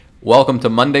Welcome to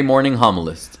Monday Morning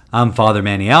Homilist. I'm Father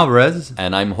Manny Alvarez.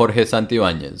 And I'm Jorge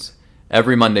Santibáñez.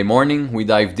 Every Monday morning, we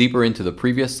dive deeper into the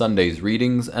previous Sunday's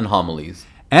readings and homilies.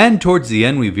 And towards the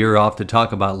end, we veer off to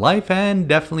talk about life and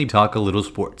definitely talk a little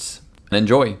sports. And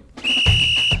enjoy.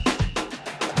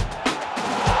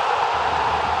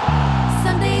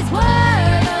 Sunday's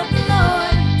word of the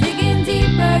Lord, digging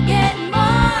deeper, getting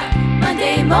more.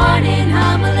 Monday morning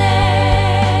homilist.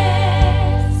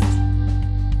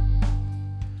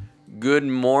 Good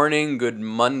morning, good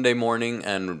Monday morning,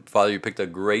 and Father, you picked a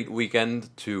great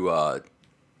weekend to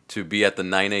be at the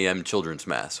 9 a.m. Children's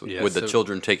Mass with the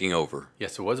children taking over.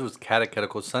 Yes, it was. It was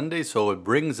Catechetical Sunday, so it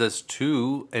brings us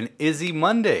to an Izzy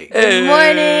Monday. Good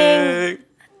morning.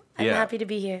 I'm happy to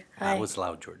be here. Hi. That was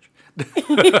loud, George.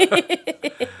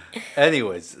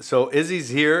 Anyways, so Izzy's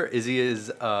here. Izzy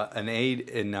is an aide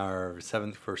in our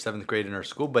seventh grade in our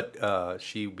school, but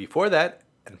she before that,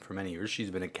 and for many years,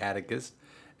 she's been a catechist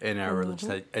in our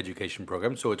religious education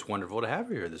program. So it's wonderful to have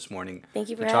her here this morning. Thank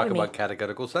you for to having talk me. about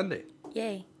Catechetical Sunday.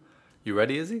 Yay. You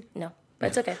ready, Izzy? No, but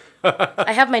it's okay.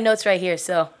 I have my notes right here,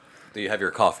 so. Do you have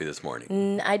your coffee this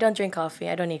morning? I don't drink coffee.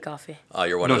 I don't need coffee. Oh,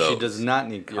 you're one of those. No, she does not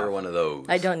need coffee. You're one of those.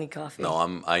 I don't need coffee.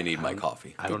 No, I need my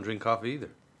coffee. I don't drink coffee either.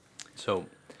 So,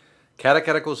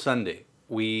 Catechetical Sunday.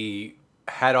 We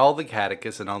had all the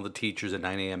catechists and all the teachers at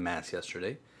 9 a.m. Mass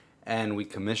yesterday, and we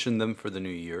commissioned them for the new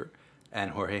year.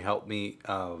 And Jorge helped me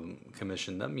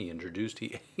commission them. He introduced.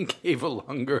 He gave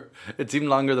it seemed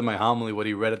longer than my homily, what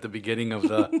he read at the beginning of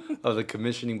the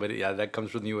commissioning. But yeah, that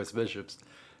comes from the U.S. bishops.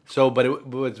 So, but it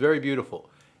was very beautiful.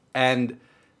 And,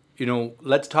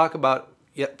 let's talk about,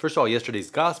 first of all, yesterday's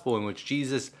gospel in which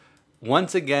Jesus,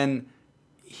 once again,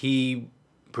 he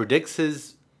predicts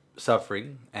his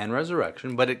suffering and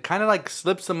resurrection. But it kind of like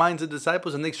slips the minds of the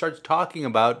disciples and they start talking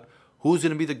about who's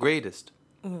going to be the greatest.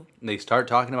 Mm-hmm. They start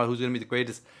talking about who's going to be the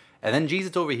greatest. And then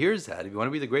Jesus overhears that. If you want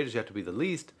to be the greatest, you have to be the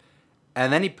least.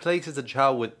 And then he places a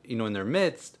child in their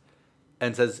midst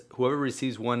and says, whoever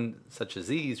receives one such as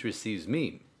these receives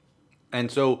me. And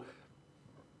so,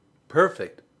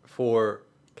 perfect for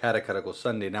Catechetical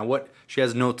Sunday. Now, she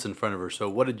has notes in front of her. So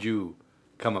what did you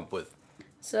come up with?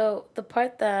 So the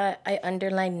part that I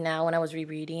underlined now when I was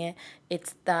rereading it,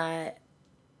 it's that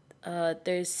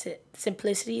there's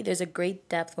simplicity, there's a great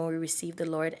depth when we receive the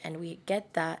Lord, and we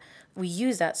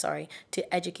use that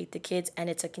to educate the kids,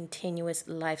 and it's a continuous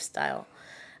lifestyle.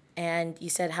 And you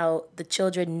said how the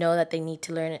children know that they need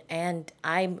to learn, and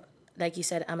like you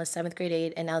said, I'm a 7th grade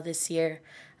aide, and now this year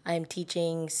I'm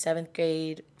teaching 7th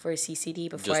grade for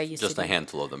CCD. Just a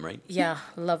handful of them, right? Yeah,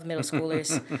 love middle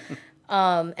schoolers.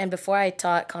 And before I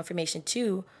taught confirmation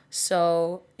too,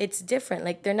 so it's different.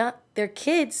 Like they're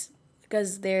kids,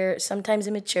 because they're sometimes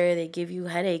immature, they give you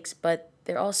headaches, but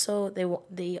they're also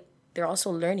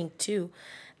learning too,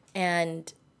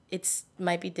 and it's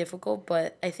might be difficult,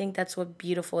 but I think that's what's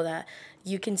beautiful, that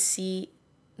you can see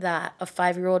that a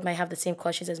 5-year-old might have the same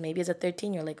questions as maybe as a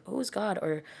 13-year-old, like who's God,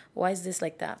 or why is this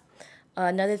like that.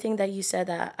 Another thing that you said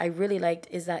that I really liked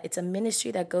is that it's a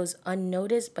ministry that goes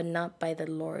unnoticed, but not by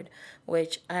the Lord,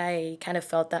 which I kind of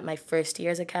felt that my first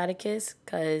year as a catechist,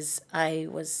 because I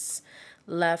was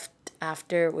left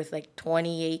after with like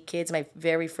 28 kids. My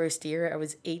very first year, I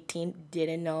was 18,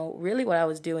 didn't know really what I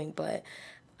was doing, but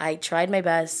I tried my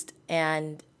best,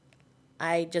 and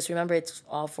I just remember it's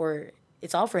all for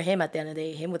him at the end of the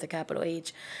day, him with a capital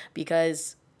H,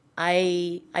 because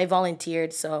I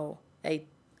volunteered, so I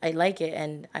like it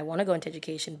and I want to go into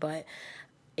education, but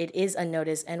it is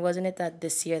unnoticed. And wasn't it that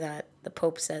this year that the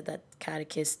Pope said that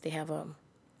catechists, they have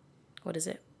what is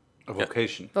it? A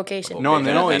vocation. Vocation. No,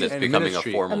 and it's becoming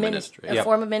ministry. a form of ministry. A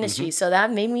form of ministry. Mm-hmm. So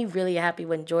that made me really happy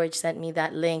when George sent me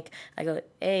that link. I go,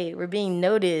 hey, we're being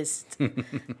noticed.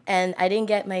 And I didn't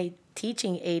get my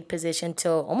teaching aide position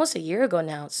till almost a year ago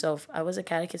now. So I was a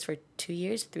catechist for 3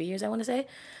 years, I want to say.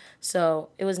 So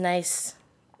it was nice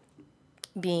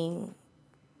being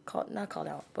not called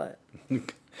out, but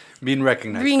being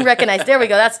recognized. Being recognized. There we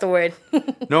go. That's the word.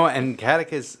 No, and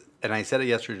catechists, and I said it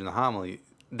yesterday in the homily,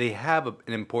 they have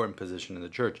an important position in the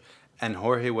church. And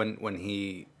Jorge, when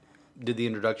he did the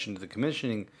introduction to the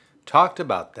commissioning, talked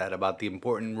about that, about the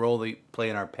important role they play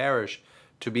in our parish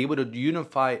to be able to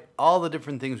unify all the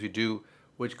different things we do,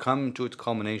 which come to its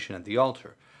culmination at the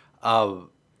altar.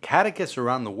 Catechists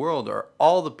around the world are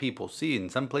all the people see. In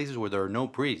some places where there are no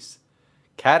priests,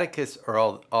 catechists are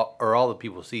all the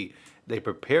people see. They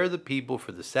prepare the people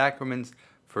for the sacraments,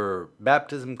 for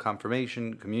baptism,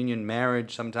 confirmation, communion,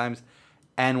 marriage sometimes.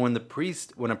 And when a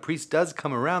priest does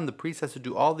come around, the priest has to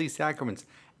do all these sacraments.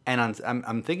 And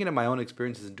I'm thinking of my own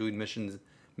experiences doing mission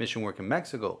work in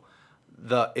Mexico.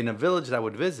 In a village that I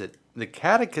would visit, the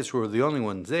catechists were the only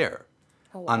ones there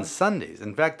on Sundays.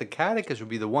 In fact, the catechists would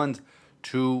be the ones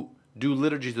to do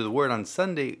liturgy to the word on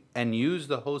Sunday and use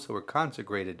the hosts that were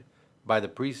consecrated by the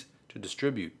priest to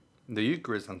distribute the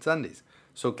Eucharist on Sundays.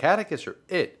 So catechists are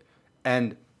it.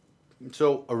 And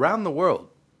so around the world,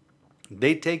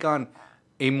 they take on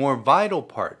a more vital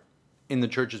part in the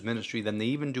church's ministry than they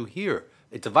even do here.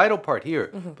 It's a vital part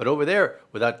here, but over there,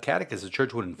 without catechists, the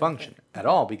church wouldn't function at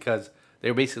all, because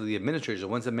they're basically the administrators, the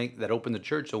ones that open the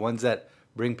church, the ones that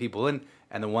bring people in,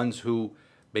 and the ones who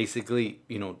basically,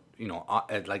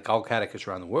 like all catechists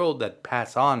around the world, that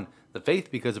pass on the faith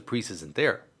because the priest isn't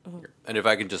there. And if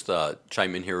I can just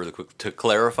chime in here really quick to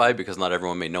clarify, because not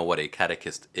everyone may know what a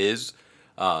catechist is.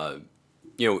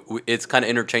 It's kind of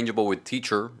interchangeable with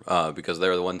teacher, because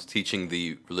they're the ones teaching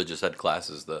the religious ed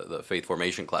classes, the faith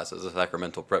formation classes, the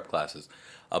sacramental prep classes.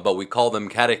 But we call them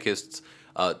catechists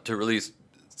to really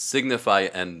signify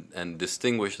and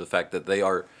distinguish the fact that they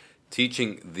are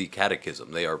teaching the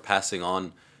catechism. They are passing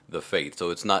on the faith.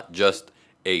 So it's not just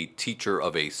a teacher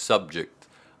of a subject,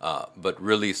 but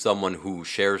really someone who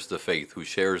shares the faith, who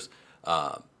shares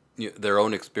their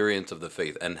own experience of the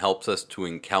faith and helps us to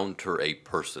encounter a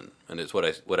person. And it's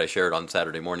what I shared on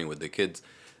Saturday morning with the kids,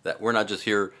 that we're not just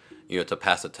here, to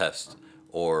pass a test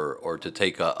or to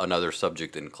take another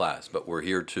subject in class, but we're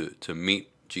here to meet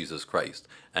Jesus Christ.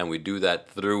 And we do that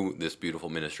through this beautiful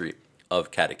ministry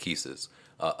of catechesis,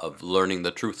 of learning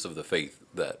the truths of the faith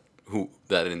that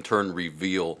in turn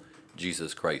reveal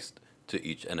Jesus Christ to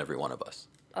each and every one of us.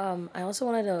 I also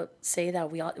wanted to say that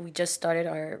we just started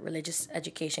our religious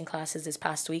education classes this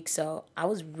past week, so I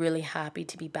was really happy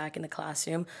to be back in the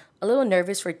classroom. A little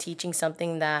nervous for teaching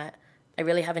something that I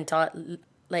really haven't taught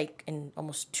like in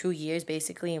almost 2 years,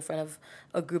 basically, in front of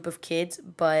a group of kids,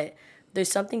 but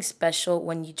there's something special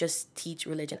when you just teach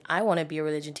religion. I want to be a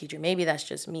religion teacher. Maybe that's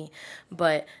just me,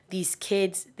 but these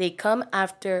kids, they come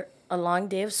after a long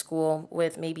day of school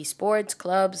with maybe sports,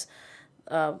 clubs,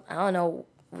 I don't know,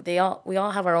 we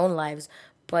all have our own lives,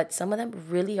 but some of them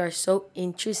really are so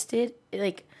interested.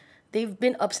 Like, they've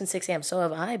been up since 6 a.m. So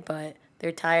have I, but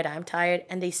they're tired. I'm tired,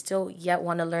 and they still yet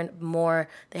want to learn more.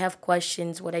 They have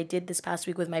questions. What I did this past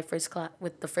week with my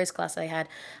the first class I had,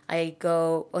 I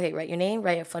go, okay, write your name,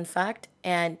 write a fun fact,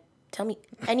 and tell me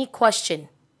any question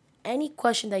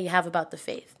that you have about the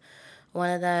faith. One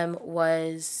of them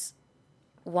was,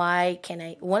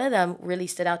 one of them really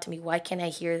stood out to me. Why can't I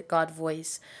hear God's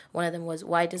voice? One of them was,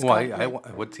 what's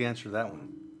the answer to that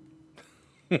one?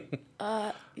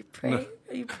 You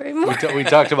pray more. We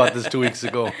talked about this 2 weeks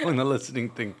ago in the listening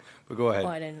thing, but go ahead.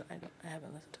 I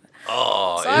haven't listened to it.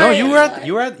 Oh, sorry. No,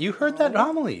 you heard that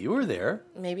homily. You were there.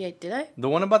 Maybe did I? The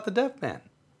one about the deaf man.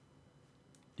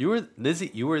 Lizzie,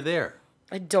 you were there.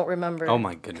 I don't remember. Oh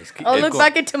my goodness! I'll look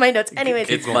back into my notes.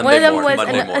 Anyways, one of them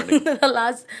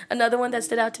was another one that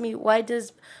stood out to me. Why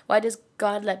does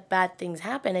God let bad things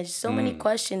happen? It's so many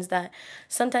questions that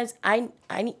sometimes I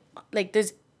need, like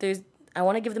there's I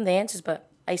want to give them the answers, but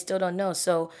I still don't know.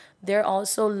 So they're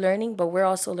also learning, but we're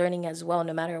also learning as well.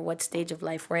 No matter what stage of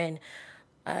life we're in,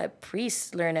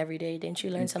 priests learn every day. Didn't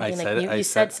you learn something you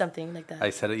said something like that? I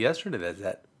said it yesterday.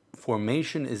 That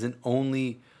formation isn't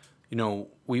only.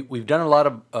 We've done a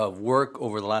lot of work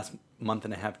over the last month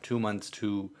and a half, 2 months,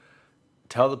 to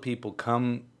tell the people,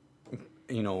 come,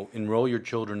 enroll your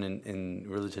children in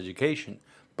religious education.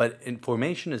 But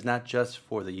formation is not just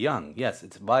for the young. Yes,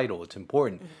 it's vital. It's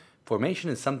important. Mm-hmm. Formation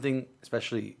is something,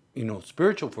 especially,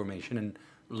 spiritual formation and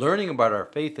learning about our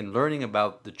faith and learning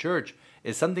about the church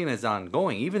is something that's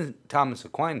ongoing. Even Thomas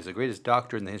Aquinas, the greatest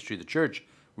doctor in the history of the church,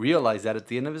 realized that at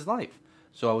the end of his life.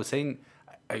 So I was saying,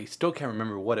 I still can't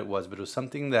remember what it was, but it was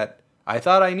something that I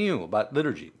thought I knew about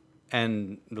liturgy.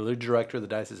 And the liturgy director of the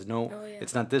diocese said, no,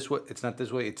 It's not this way, it's not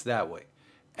this way, it's that way.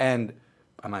 And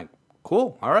I'm like,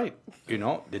 cool, all right. Did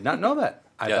not know that.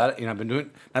 I thought, I've been doing,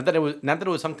 not that it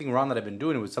was something wrong that I've been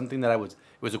doing, it was something that it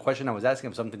was a question I was asking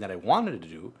of something that I wanted to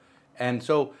do. And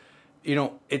so,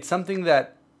 it's something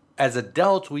that as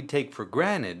adults we take for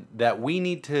granted, that we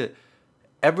need to,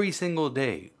 every single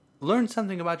day, learn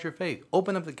something about your faith.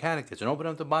 Open up the catechism, open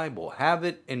up the Bible. Have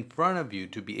it in front of you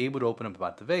to be able to open up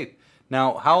about the faith.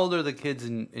 Now, how old are the kids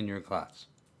in your class?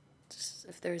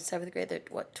 If they're in 7th grade, they're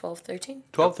what, 12, 13?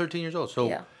 12, 13 years old.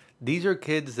 So these are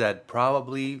kids that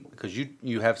probably, because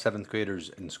you have 7th graders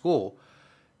in school,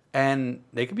 and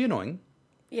they could be annoying.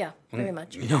 Yeah, very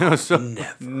much. So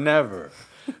never.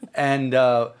 And,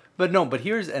 but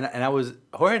here's, and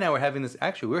Jorge and I were having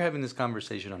this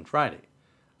conversation on Friday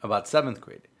about 7th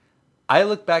grade. I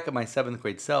look back at my 7th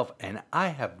grade self, and I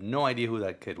have no idea who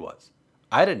that kid was.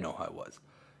 I didn't know who I was.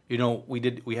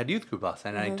 We had youth group last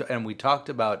night, and we talked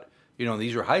about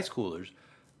these are high schoolers.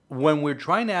 When we're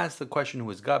trying to ask the question, who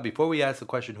is God, before we ask the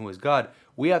question, who is God,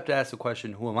 we have to ask the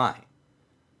question, who am I?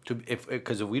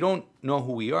 Because if we don't know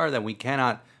who we are, then we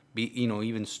cannot be,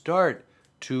 even start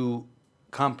to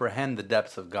comprehend the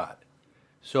depths of God.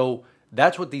 So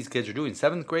that's what these kids are doing.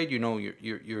 7th grade,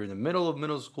 you're in the middle of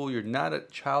middle school. You're not a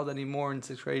child anymore in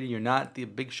 6th grade. You're not the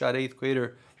big shot 8th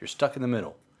grader. You're stuck in the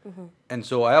middle. Mm-hmm. And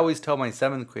so I always tell my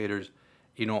 7th graders,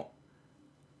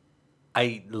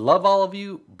 I love all of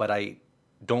you, but I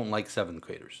don't like 7th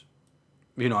graders.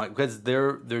 Because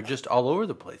they're just all over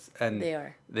the place, and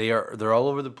they're all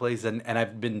over the place. And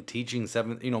I've been teaching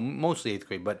mostly 8th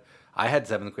grade, but I had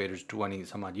 7th graders 20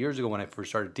 some odd years ago when I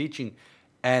first started teaching,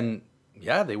 and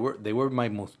yeah, they were my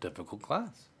most difficult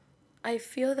class. I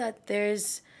feel that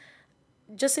there's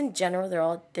just in general they're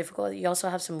all difficult. You also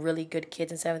have some really good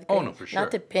kids in 7th grade. Oh no, for sure.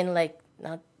 Not to pin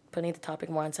not putting the topic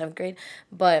more on 7th grade,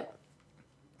 but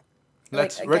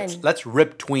let's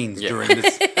rip tweens during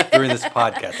this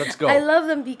podcast. Let's go. I love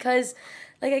them because,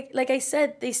 like I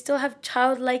said, they still have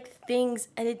childlike things,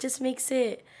 and it just makes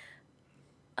it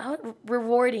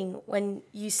rewarding when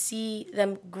you see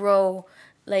them grow.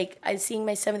 Like I'm seeing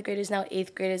my 7th graders now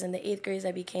 8th graders, and the 8th graders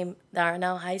that are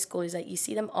now high schoolers. That you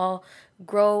see them all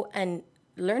grow and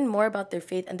learn more about their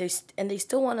faith, and they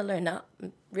still want to learn.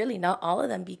 Not all of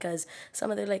them, because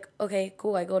some of them are like, okay,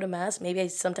 cool, I go to mass. Maybe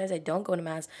sometimes I don't go to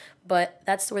mass, but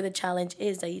that's where the challenge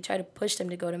is, that you try to push them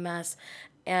to go to mass.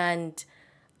 And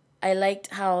I liked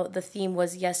how the theme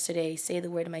was yesterday, say the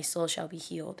word and my soul shall be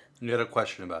healed. You had a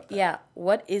question about that. Yeah,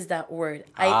 what is that word?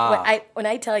 When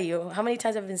I tell you how many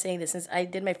times I've been saying this since I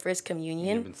did my first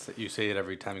communion. You say it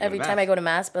every time you go to mass. Every time I go to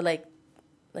mass, but like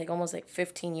almost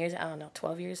 15 years, I don't know,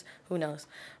 12 years, who knows.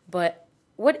 But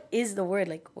what is the word?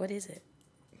 Like, what is it?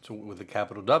 So with a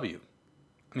capital W.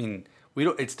 I mean,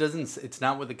 it's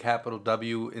not with a capital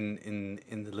W in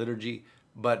the liturgy,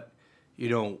 but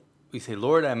we say,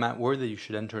 Lord, I'm not worthy you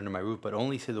should enter under my roof, but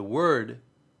only say the word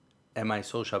and my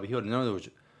soul shall be healed. In other words,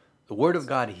 the word of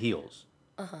God heals.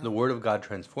 Uh-huh. The word of God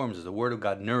transforms us. The word of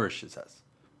God nourishes us.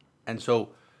 And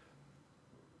so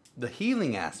the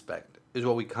healing aspect is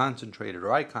what I concentrated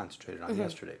on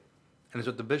yesterday. And it's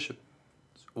what the bishop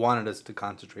wanted us to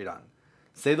concentrate on.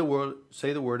 Say the word,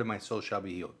 and my soul shall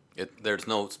be healed. There's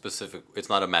no specific. It's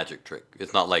not a magic trick.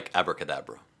 It's not like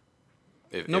abracadabra.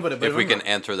 If we can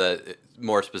answer that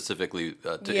more specifically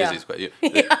to Izzy's question.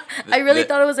 I really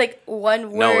thought it was like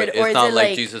one word. No, it's not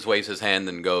like Jesus waves his hand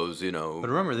and goes, but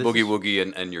remember, boogie woogie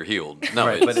and you're healed. No,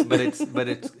 right, but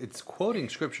it's quoting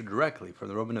scripture directly from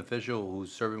the Roman official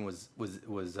whose servant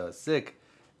was sick,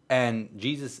 and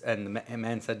the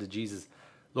man said to Jesus,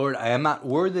 Lord, I am not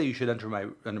worthy you should enter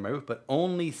under my roof, but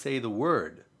only say the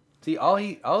word. See, all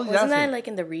he's Wasn't asking, that like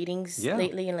in the readings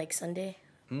lately in Sunday?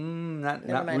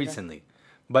 Not recently.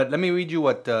 But let me read you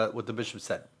what the bishop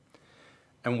said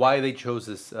and why they chose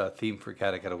this theme for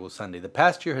Catechetical Sunday. The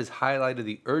past year has highlighted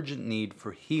the urgent need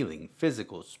for healing,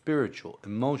 physical, spiritual,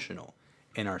 emotional,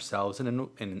 in ourselves and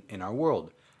in our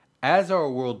world. As our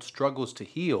world struggles to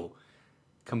heal,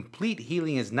 complete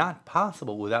healing is not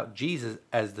possible without Jesus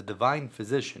as the divine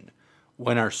physician.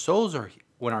 When our souls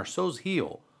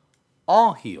heal,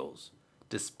 all heals,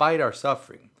 despite our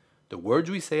suffering. The words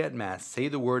we say at Mass, say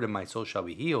the word and my soul shall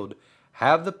be healed,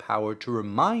 have the power to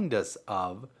remind us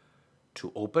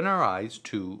to open our eyes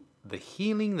to the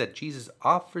healing that Jesus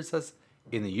offers us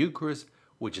in the Eucharist,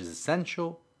 which is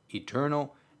essential,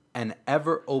 eternal, and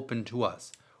ever open to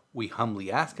us. We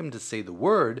humbly ask Him to say the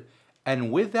word,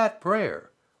 and with that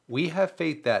prayer, we have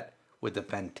faith that with the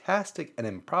fantastic and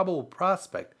improbable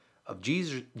prospect of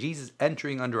Jesus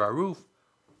entering under our roof,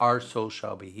 our soul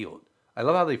shall be healed. I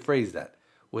love how they phrase that.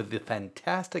 With the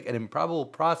fantastic and improbable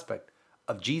prospect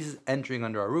of Jesus entering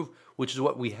under our roof, which is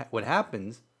what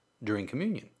happens during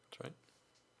communion. That's right.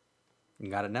 You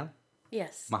got it now?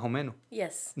 Yes. Más o menos.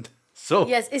 Yes. So.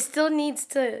 Yes, it still needs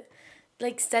to,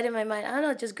 set in my mind. I don't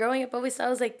know, just growing up, always thought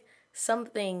it was,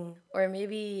 something, or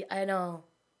maybe, I don't know,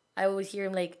 I always hear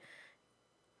him,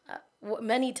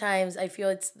 many times I feel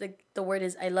it's, the word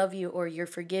is, I love you, or you're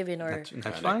forgiven, or...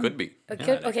 That's fine. It could be.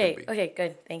 Okay,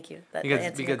 good, thank you. That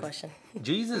answers my question.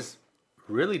 Jesus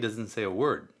really doesn't say a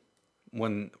word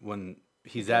when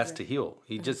he's asked to heal.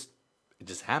 It just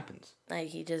happens.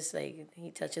 He just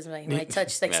he touches when I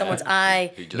touch someone's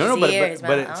eye.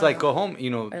 But it's go home.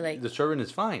 The servant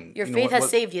is fine. Your faith has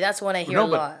saved you. That's one I hear a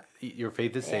lot. Your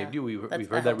faith has saved you. We've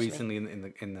heard that recently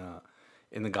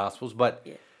in the Gospels. But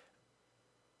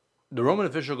the Roman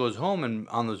official goes home, and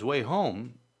on his way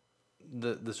home,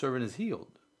 the servant is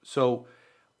healed. So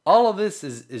all of this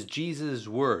is Jesus'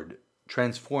 word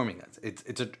transforming us.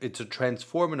 It's a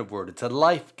transformative word. It's a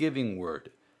life-giving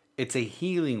word. It's a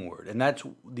healing word, and that's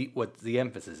what the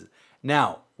emphasis is.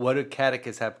 Now, what do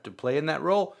catechists have to play in that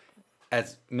role?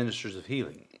 As ministers of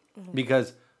healing.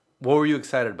 Because what were you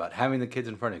excited about? Having the kids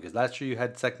in front of you? Because last year you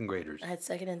had second graders I had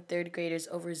second and third graders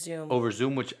over Zoom. over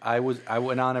Zoom, which I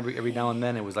went on every now and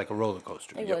then. It was like a roller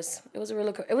coaster. It was a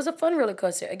roller coaster. It was a fun roller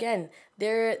coaster. Again,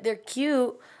 they're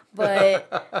cute,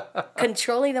 but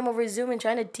controlling them over Zoom and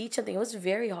trying to teach something, it was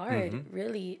very hard,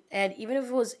 really. And even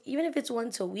if it's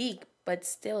once a week, but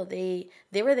still they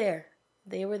were there.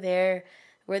 They were there.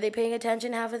 Were they paying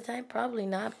attention half of the time? Probably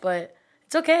not, but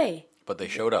it's okay. But they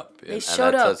showed up. They and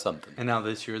showed that up. says something. And now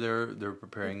this year they're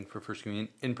preparing for First Communion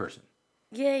in person.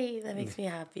 Yay, that makes me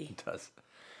happy. It does.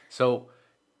 So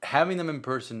having them in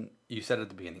person, you said at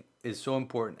the beginning, is so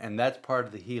important, and that's part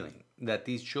of the healing. That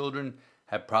these children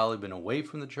have probably been away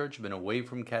from the church, been away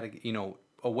from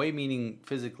away meaning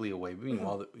physically away,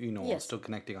 while while still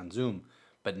connecting on Zoom.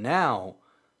 But now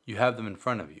you have them in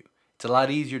front of you. It's a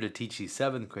lot easier to teach these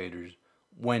seventh graders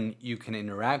when you can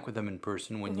interact with them in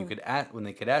person, when you could when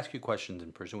they could ask you questions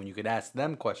in person, when you could ask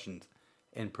them questions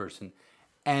in person.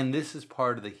 And this is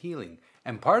part of the healing.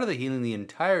 And part of the healing the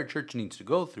entire church needs to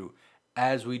go through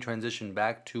as we transition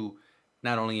back to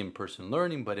not only in-person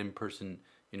learning, but in-person,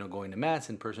 going to mass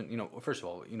in person. First of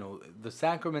all, the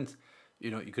sacraments,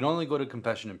 you can only go to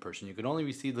confession in person. You can only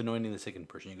receive the anointing of the sick in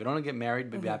person. You can only get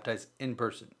married, be baptized in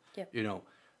person. Yep.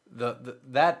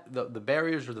 The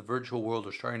barriers of the virtual world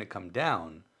are starting to come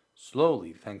down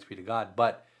slowly, thanks be to God.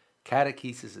 But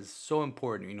catechesis is so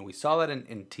important. We saw that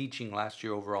in teaching last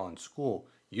year overall in school.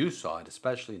 You saw it,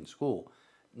 especially in school.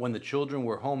 When the children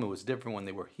were home, it was different. When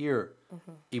they were here,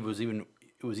 it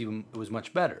was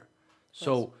much better.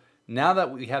 So now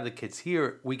that we have the kids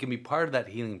here, we can be part of that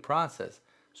healing process,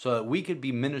 so that we could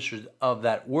be ministers of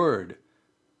that word,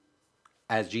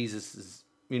 as Jesus'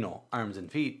 arms and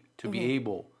feet, to be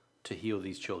able to heal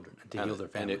these children and to heal their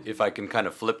families. And if I can kind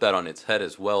of flip that on its head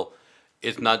as well,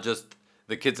 it's not just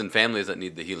the kids and families that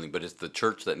need the healing, but it's the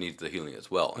church that needs the healing as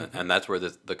well. And that's where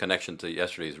the connection to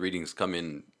yesterday's readings come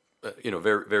in,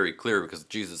 very, very clear, because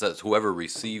Jesus says, whoever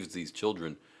receives these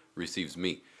children receives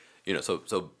me.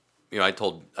 I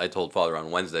told Father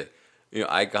on Wednesday,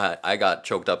 I got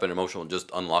choked up and emotional just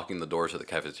unlocking the doors of the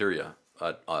cafeteria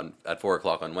at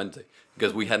 4:00 on Wednesday,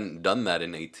 because we hadn't done that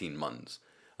in 18 months.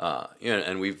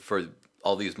 And for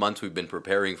all these months we've been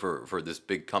preparing for this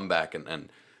big comeback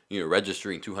and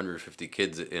registering 250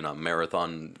 kids in a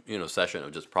marathon session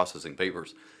of just processing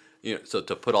papers. So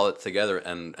to put all that together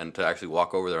and to actually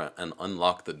walk over there and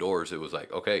unlock the doors, it was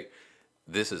like, okay,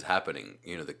 this is happening.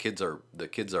 The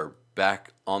kids are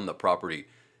back on the property,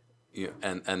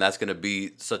 and that's going to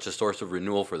be such a source of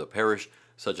renewal for the parish,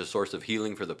 such a source of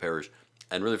healing for the parish,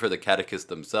 and really for the catechists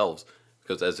themselves.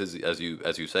 Because as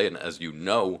you say, and as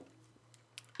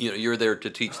you're there to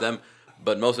teach them,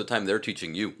 but most of the time they're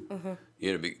teaching you.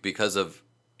 Because of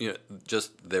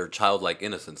just their childlike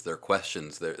innocence, their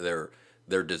questions,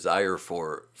 their desire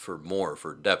for more,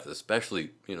 for depth,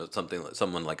 especially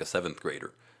someone like a seventh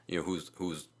grader,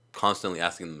 who's constantly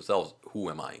asking themselves, who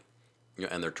am I?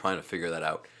 And they're trying to figure that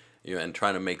out, and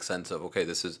trying to make sense of, okay,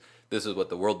 this is what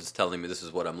the world is telling me, this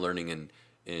is what I'm learning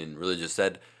in religious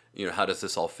ed. How does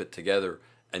this all fit together?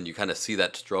 And you kind of see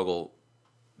that struggle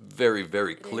very,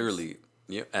 very clearly.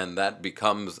 And that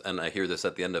becomes, and I hear this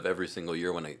at the end of every single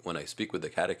year when I speak with the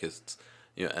catechists,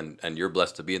 and you're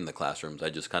blessed to be in the classrooms. I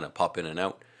just kind of pop in and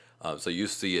out, so you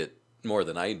see it more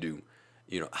than I do.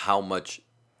 How much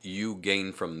you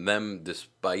gain from them,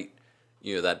 despite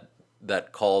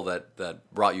that call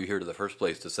that brought you here to the first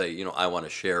place to say, I want to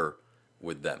share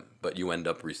with them, but you end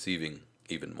up receiving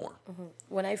even more.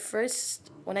 When I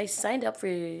signed up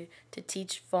to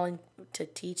teach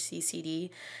CCD,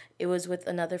 it was with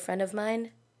another friend of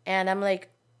mine, and I'm like,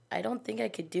 I don't think I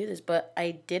could do this, but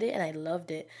I did it and I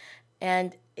loved it.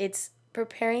 And it's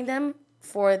preparing them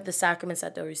for the sacraments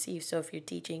that they'll receive. So if you're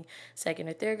teaching second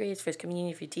or third grade, it's First Communion.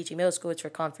 If you're teaching middle school, it's for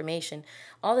confirmation.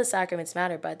 All the sacraments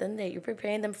matter, but then you're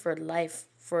preparing them for life.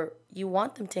 You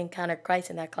want them to encounter Christ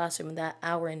in that classroom in that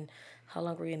hour. And how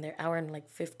long were you in there? Hour and like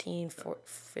 15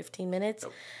 minutes.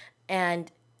 Yep.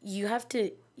 And you have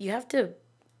to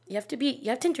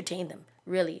entertain them,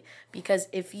 really, because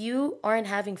if you aren't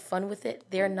having fun with it,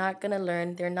 they're not gonna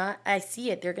learn. I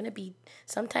see it. They're gonna be,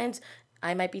 sometimes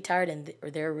I might be tired or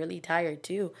they're really tired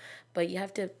too, but you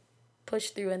have to push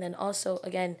through. And then also,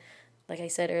 again, like I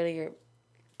said earlier,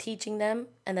 teaching them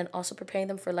and then also preparing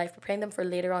them for life, preparing them for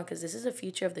later on, because this is the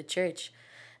future of the church.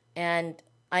 And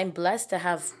I'm blessed to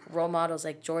have role models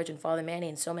like George and Father Manny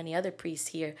and so many other priests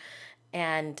here.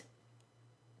 And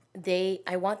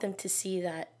I want them to see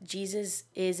that Jesus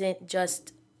isn't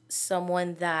just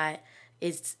someone that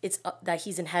it's that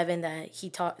he's in heaven, that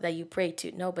that you pray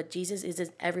to. No, but Jesus is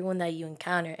just everyone that you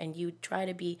encounter, and you try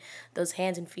to be those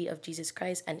hands and feet of Jesus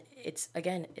Christ. And it's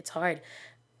hard.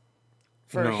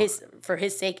 No. For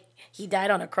his sake, he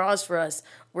died on a cross for us.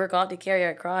 We're called to carry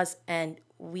our cross, and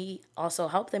we also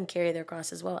help them carry their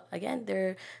cross as well. Again,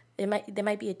 they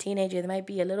might be a teenager, they might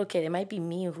be a little kid, it might be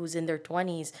me who's in their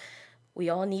 20s. We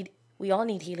all need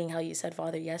healing, how you said,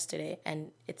 Father, yesterday,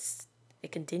 and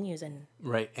it continues. And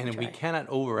Right, and we cannot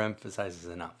overemphasize this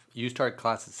enough. You start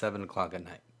class at 7 o'clock at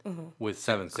night with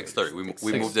 7th grade. 6:30.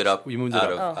 We moved it up. We moved it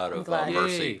out up. of out I'm of glad.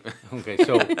 mercy. Yay. Okay,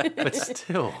 so but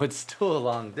still, it's still a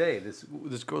long day.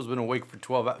 This girl's been awake for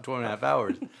 12 and a half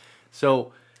hours.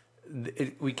 So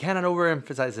we cannot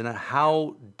overemphasize enough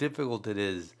how difficult it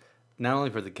is, not only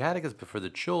for the catechists but for the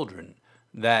children,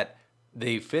 that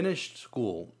they finished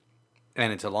school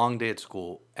and it's a long day at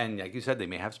school, and like you said, they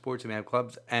may have sports, they may have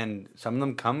clubs, and some of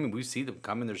them come, we see them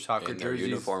come in their soccer In their jerseys,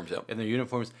 uniforms, yep. in their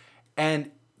uniforms, and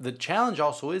the challenge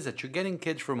also is that you're getting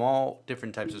kids from all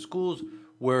different types of schools,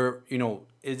 where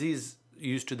Izzy's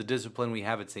used to the discipline we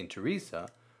have at St. Teresa,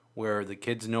 where the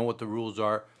kids know what the rules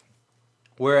are,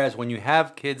 whereas when you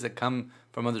have kids that come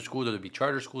from other schools, whether it be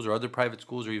charter schools or other private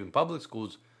schools or even public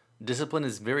schools, discipline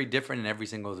is very different in every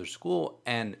single other school,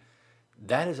 and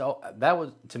that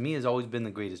was to me has always been the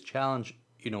greatest challenge.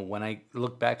 When I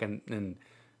look back and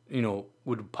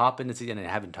would pop into CCD, and I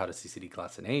haven't taught a CCD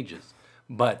class in ages,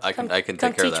 but I can take care come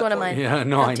of teach that one of for mine. you. Yeah,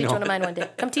 no, come I teach know. one of mine one day.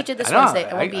 Come teach it this I know,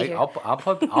 Wednesday. I won't be here.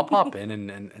 I'll pop in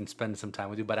and spend some time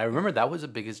with you. But I remember that was the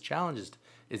biggest challenge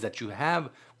is that you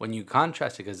have when you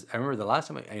contrast it, because I remember the last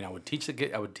time I would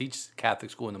teach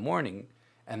Catholic school in the morning,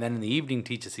 and then in the evening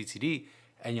teach a CCD,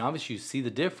 and obviously you see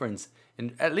the difference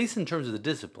at least in terms of the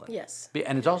discipline. Yes.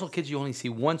 And it's also kids you only see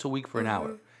once a week for an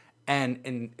hour, and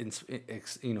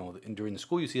during the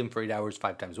school you see them for 8 hours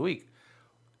 5 times a week.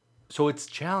 So it's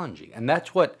challenging, and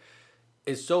that's what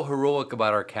is so heroic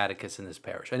about our catechists in this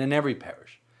parish and in every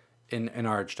parish in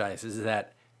our archdiocese, is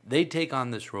that they take on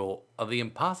this role of the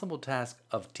impossible task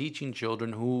of teaching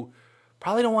children who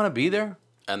probably don't want to be there.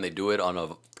 And they do it on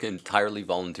an entirely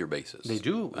volunteer basis. They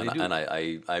do. And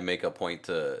I make a point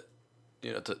to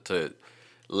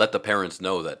let the parents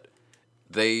know that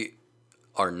they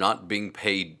are not being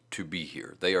paid to be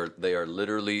here. They are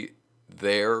literally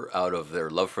there out of their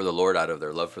love for the Lord, out of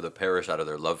their love for the parish, out of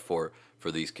their love for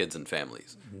these kids and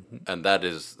families. And that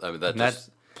is,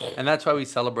 And that's why we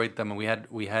celebrate them. And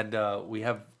we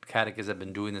have catechists that have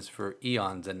been doing this for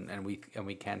eons, and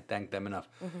we can't thank them enough.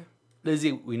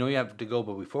 Lizzie, we know you have to go,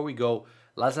 but before we go,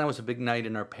 last night was a big night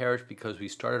in our parish because we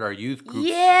started our youth groups.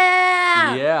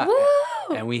 Yeah. Yeah.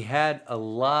 Woo! And we had a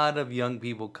lot of young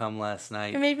people come last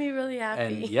night. It made me really happy.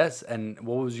 And yes, and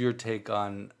what was your take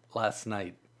on last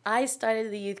night? I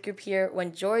started the youth group here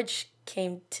when George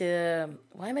came to.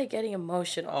 Why am I getting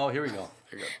emotional? Oh, here we go.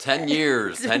 10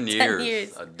 years, 10 years,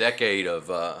 years. a decade of.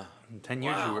 10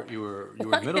 years. Wow. You were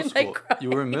Why in middle am I school. crying? You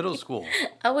were in middle school.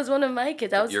 I was one of my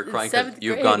kids. I was You're in crying because 7th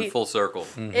you've grade. gone full circle.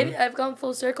 I've gone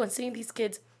full circle, and seeing these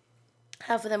kids,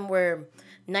 half of them were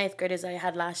 9th graders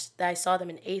that I saw them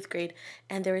in 8th grade,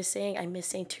 and they were saying, I miss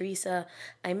St. Teresa,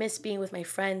 I miss being with my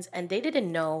friends, and they didn't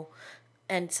know.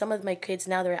 And some of my kids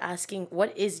now, they're asking,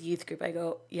 what is youth group? I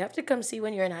go, you have to come see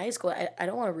when you're in high school. I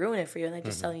don't want to ruin it for you. And I'm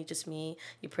just telling you, just me,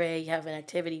 you pray, you have an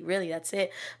activity, really, that's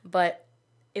it. But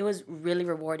it was really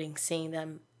rewarding seeing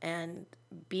them and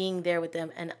being there with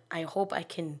them. And I hope I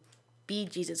can be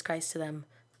Jesus Christ to them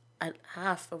at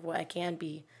half of what I can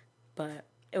be. But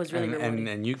it was really rewarding.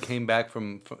 And you came back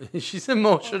from she's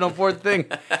emotional, poor thing.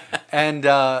 And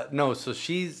no, so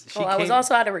she I was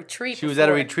also at a retreat. She was at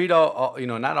a retreat all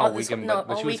not all this- weekend, no,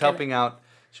 but she all was weekend. helping out.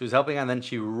 She was helping out, and then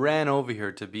she ran over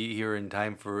here to be here in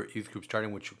time for youth group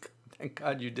starting, which thank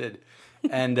God you did.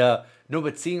 And no,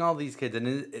 but seeing all these kids,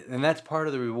 and that's part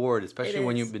of the reward, especially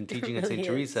when is. you've been teaching It at really St.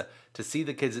 Teresa, to see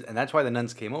the kids, and that's why the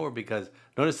nuns came over, because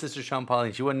notice Sister Sean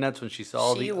Pauline, she went nuts when she saw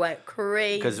all She went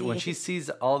crazy. because when she sees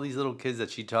all these little kids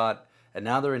that she taught, and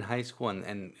now they're in high school,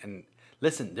 and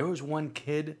listen, there was one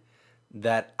kid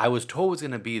that I was told was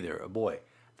going to be there, a boy,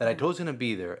 that I told was going to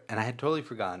be there, and I had totally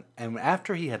forgotten. And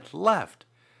after he had left,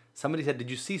 somebody said,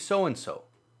 "Did you see so-and-so?"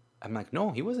 I'm like,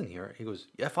 "No, he wasn't here." He goes,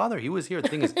 "Yeah, Father, he was here." The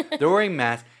thing is, they're wearing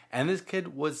masks, and this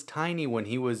kid was tiny when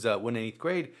he was when in 8th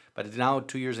grade, but it's now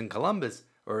 2 years in Columbus,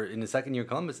 or in the second year of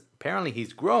Columbus. Apparently,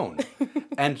 he's grown.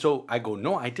 And so I go,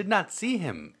 "No, I did not see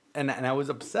him." And I was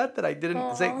upset that I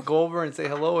didn't go over and say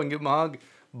hello and give him a hug.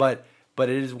 But it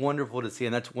is wonderful to see,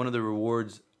 and that's one of the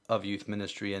rewards of youth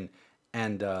ministry.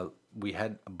 And we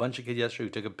had a bunch of kids yesterday who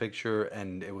took a picture,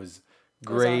 and it was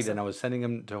great. awesome. And I was sending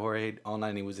him to Jorge all night,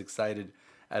 and he was excited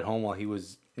at home while he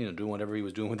was doing whatever he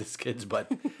was doing with his kids. But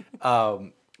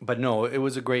no, it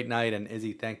was a great night. And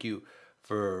Izzy, thank you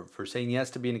for saying yes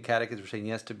to being a catechist, for saying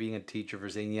yes to being a teacher, for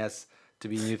saying yes to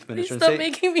being youth minister. Stop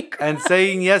making me cry. And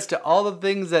saying yes to all the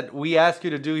things that we ask you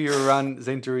to do here around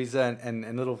St. Teresa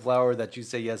and Little Flower that you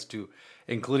say yes to,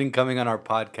 including coming on our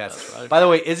podcast. That's right. By the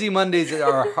way, Izzy Mondays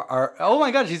are oh my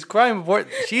God, she's crying before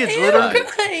she is literally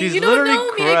crying. she's You don't literally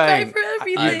know me. I crying. cry for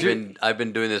everything. I've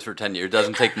been doing this for 10 years. It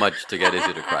doesn't take much to get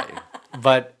Izzy to cry.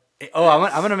 But I'm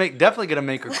definitely gonna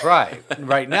make her cry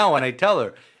right now when I tell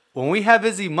her. When we have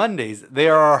Izzy Mondays, they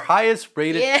are our highest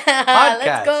rated podcast.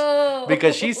 Let's go.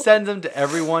 Because she sends them to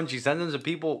everyone. She sends them to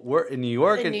people in New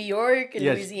York. In New York, in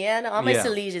Yes. Louisiana. All my Yeah.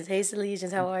 Salesians. Hey,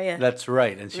 Salesians, how are you? That's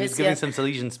right. And she was Miss giving ya. some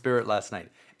Salesian spirit last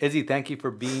night. Izzy, thank you for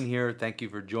being here. Thank you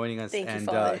for joining us. Thank you, and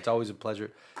Father. it's always a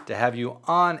pleasure to have you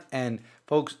on. And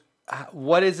folks,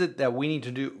 what is it that we need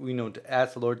to do, to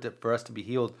ask the Lord for us to be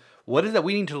healed? What is it that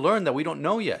we need to learn that we don't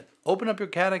know yet? Open up your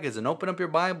catechism, open up your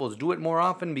Bibles, do it more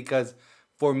often, because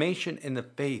formation in the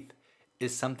faith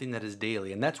is something that is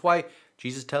daily. And that's why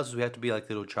Jesus tells us we have to be like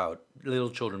little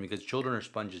children, because children are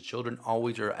sponges. Children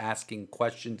always are asking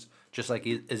questions, just like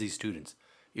Izzy's students.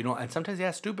 And sometimes they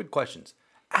ask stupid questions.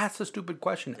 Ask a stupid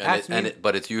question.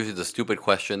 But it's usually the stupid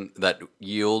question that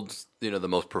yields, the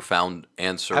most profound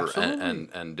answer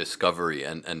and discovery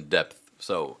and depth.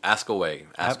 So ask away.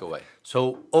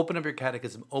 So open up your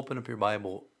catechism, open up your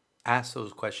Bible, ask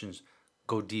those questions,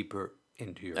 go deeper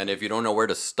into your. And if you don't know where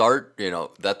to start,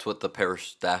 that's what the parish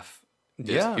staff is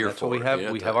here that's for. what we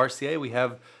have. We have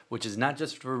RCA. Which is not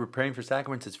just for preparing for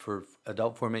sacraments; it's for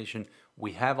adult formation.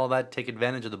 We have all that. Take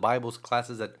advantage of the Bible's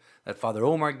classes that Father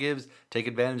Omar gives. Take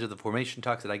advantage of the formation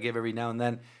talks that I give every now and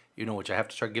then. Which I have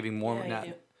to start giving more now.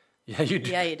 You do. Yeah, you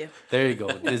do. Yeah, you do. There you go.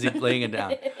 Izzy playing it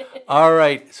down. All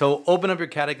right. So open up your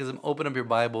catechism, open up your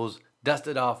Bibles, dust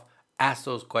it off, ask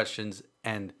those questions,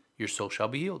 and your soul shall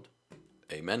be healed.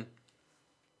 Amen.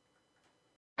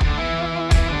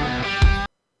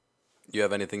 You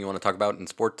have anything you want to talk about in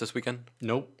sports this weekend?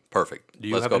 Nope. Perfect. Do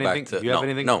you Let's have go anything? back to Do you have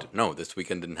anything? No, this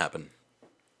weekend didn't happen.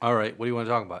 All right. What do you want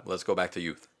to talk about? Let's go back to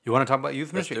youth. You want to talk about youth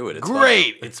Let's ministry? do it. It's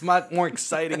Great. It's much more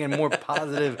exciting and more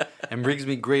positive and brings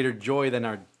me greater joy than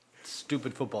our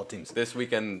stupid football teams. This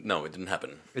weekend, no, it didn't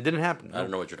happen. It didn't happen. I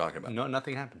don't know what you're talking about. No,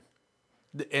 nothing happened.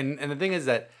 And the thing is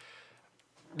that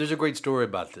there's a great story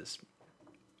about this.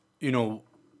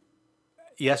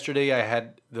 Yesterday I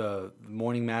had the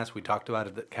morning mass. We talked about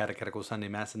it, the Catechetical Sunday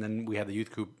Mass, and then we had the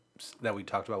youth groups that we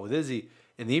talked about with Izzy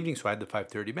in the evening. So I had the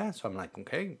 5:30 Mass. So I'm like,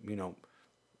 okay,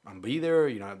 I'm be there.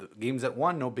 The game's at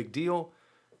 1, no big deal.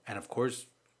 And of course,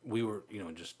 we were,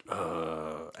 just.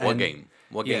 What game?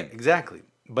 What Yeah, game? exactly.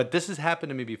 But this has happened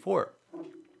to me before.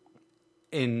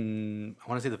 I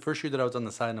want to say the first year that I was on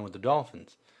the sideline with the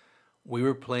Dolphins, we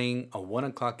were playing a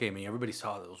 1:00 game, and everybody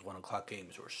saw those 1:00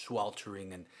 games were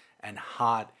sweltering and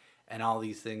hot and all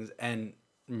these things. And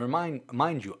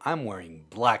mind you, I'm wearing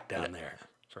black down there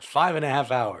for 5.5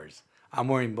 hours. I'm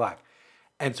wearing black.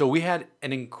 And so we had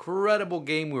an incredible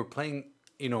game. We were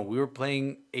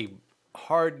playing a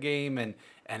hard game, and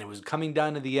it was coming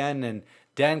down to the end, and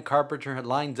Dan Carpenter had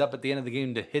lines up at the end of the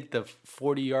game to hit the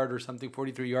 40-yard or something,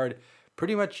 43-yard,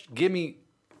 pretty much give me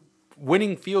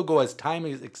winning field goal as time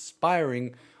is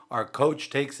expiring. Our coach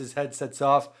takes his headsets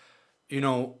off,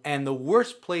 and the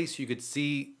worst place you could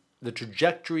see the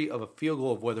trajectory of a field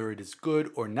goal of whether it is good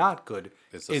or not good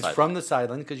is from the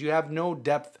sideline, because you have no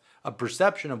depth of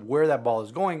perception of where that ball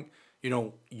is going.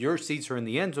 Your seats are in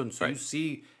the end zone, so you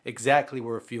see exactly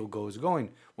where a field goal is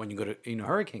going when you go to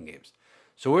Hurricane games.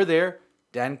 So we're there.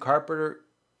 Dan Carpenter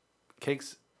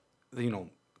kicks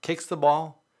the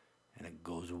ball, and it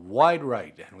goes wide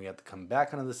right, and we have to come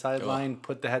back onto the sideline,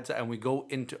 put the headset, and we go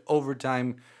into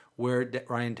overtime where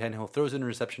Ryan Tannehill throws an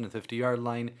interception at the 50-yard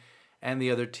line, and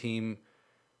the other team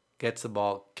gets the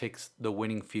ball, kicks the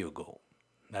winning field goal.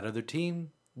 That other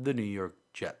team, the New York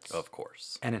Jets. Of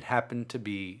course. And it happened to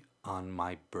be on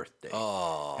my birthday.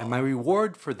 Oh. And my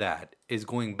reward for that is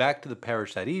going back to the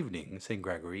parish that evening, St.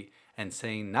 Gregory, and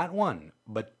saying not one,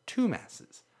 but 2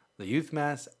 masses. The youth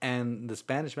mass and the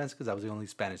Spanish mass, because I was the only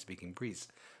Spanish-speaking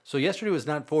priest. So yesterday was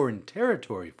not foreign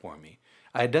territory for me.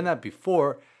 I had done that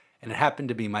before, and it happened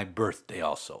to be my birthday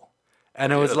also.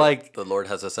 And it was like... The Lord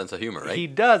has a sense of humor, right? He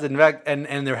does, in fact,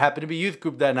 and there happened to be youth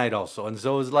group that night also. And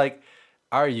so it was like,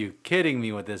 are you kidding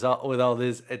me with this? With all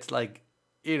this, it's like,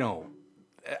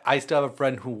 I still have a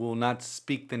friend who will not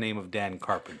speak the name of Dan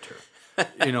Carpenter.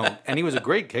 And he was a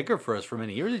great kicker for us for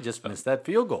many years. He just missed that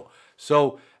field goal.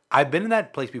 So I've been in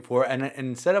that place before, and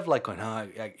instead of like,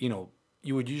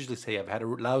 you would usually say, I've had a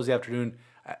lousy afternoon,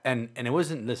 and it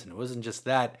wasn't, listen, it wasn't just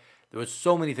that. There was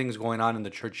so many things going on in the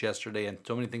church yesterday, and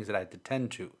so many things that I had to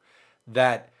tend to,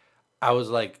 that I was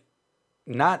like,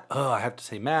 not, oh, I have to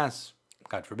say mass,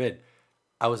 God forbid.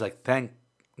 I was like, thank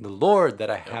the Lord that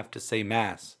I have to say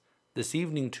mass this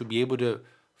evening to be able to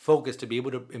focus, to be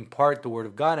able to impart the word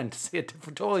of God, and to say a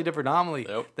totally different homily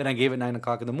than I gave at 9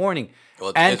 o'clock in the morning.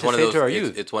 Well, and it's to one say of those, to our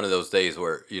youth. it's one of those days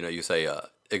where, you say,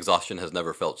 exhaustion has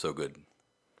never felt so good.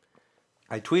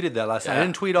 I tweeted that last night. I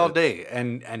didn't tweet all day.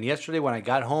 And yesterday when I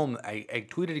got home, I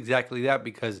tweeted exactly that,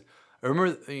 because I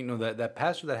remember, that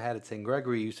pastor that I had at St.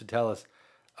 Gregory used to tell us,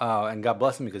 and God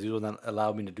bless him because he was not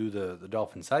allowed me to do the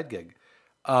Dolphin side gig.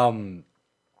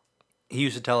 He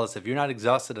used to tell us, if you're not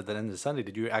exhausted at the end of Sunday,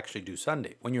 did you actually do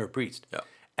Sunday when you're a priest? Yeah.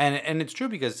 And it's true,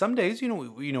 because some days,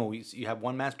 you have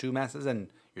one mass, two masses, and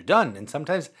you're done. And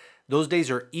sometimes those days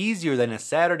are easier than a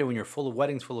Saturday when you're full of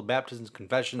weddings, full of baptisms,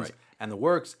 confessions, and the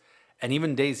works. And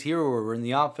even days here where we're in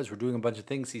the office, we're doing a bunch of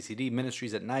things, CCD,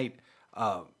 ministries at night.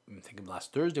 I'm thinking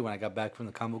last Thursday when I got back from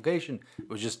the convocation, it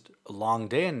was just a long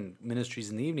day and ministries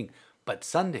in the evening. But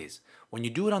Sundays, when you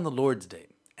do it on the Lord's Day,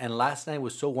 and last night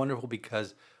was so wonderful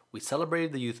because we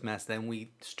celebrated the youth mass, then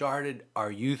we started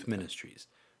our youth ministries.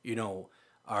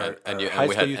 Our high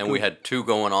school youth we group. had two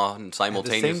going on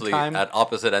simultaneously time. at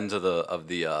opposite ends of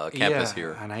the campus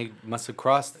here. And I must have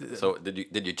crossed. So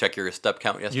did you check your step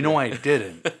count yesterday? I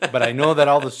didn't, but I know that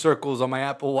all the circles on my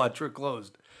Apple Watch were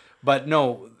closed. But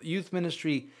no, youth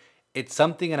ministry, it's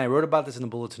something, and I wrote about this in the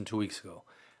bulletin 2 weeks ago.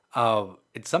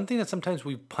 It's something that sometimes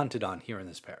we punted on here in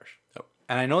this parish. Yep.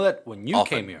 And I know that when you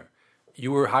Often. came here,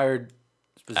 you were hired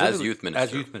specifically As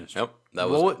youth minister. Yep. That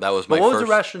was What my was first.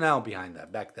 the rationale behind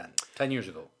that back then, 10 years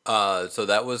ago? So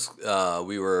that was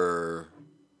we were.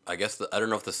 I guess I don't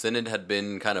know if the synod had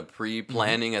been kind of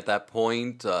pre-planning at that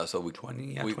point. So we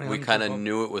 2011, kind of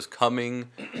knew it was coming.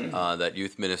 That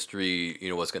youth ministry,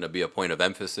 was going to be a point of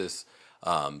emphasis.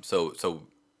 So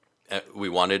we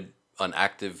wanted an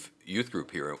active youth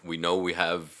group here. We know we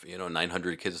have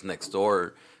 900 kids next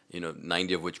door.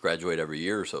 90 of which graduate every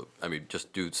year. So I mean,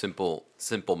 just do simple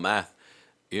math.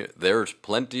 There's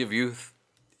plenty of youth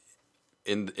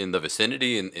in the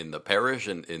vicinity, in the parish,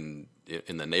 and in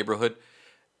the neighborhood.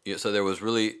 So there was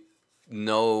really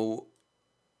no.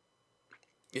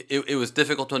 It was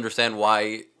difficult to understand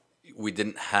why we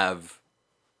didn't have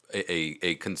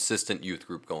a consistent youth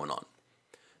group going on.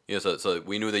 So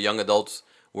we knew the young adults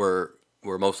were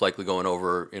most likely going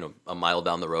over a mile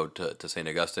down the road to St.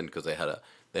 Augustine, because they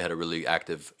had a really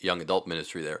active young adult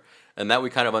ministry there, and that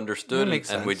we kind of understood,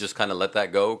 and we just kind of let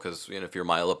that go, because if you're a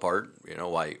mile apart,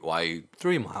 why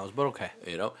 3 miles, but okay.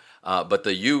 But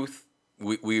the youth,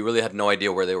 we really had no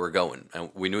idea where they were going, and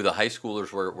we knew the high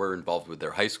schoolers were involved with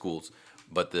their high schools,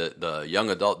 but the young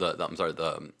adult,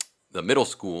 the middle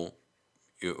school,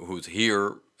 who's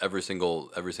here every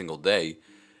single day,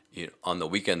 on the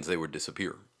weekends they would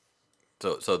disappear.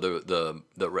 So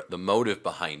the motive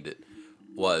behind it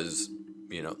was,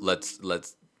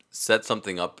 let's set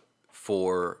something up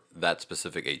for that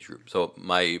specific age group. So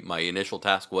my initial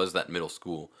task was that middle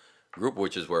school group,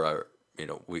 which is where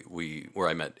where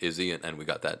I met Izzy, and we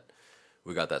got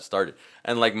that started.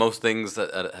 And like most things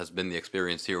that has been the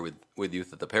experience here with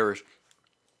youth at the parish,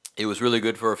 it was really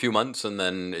good for a few months, and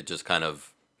then it just kind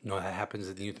of that happens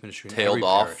in the youth ministry. Tailed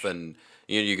off, and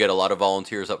you get a lot of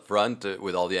volunteers up front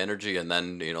with all the energy, and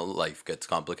then life gets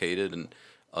complicated, and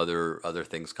other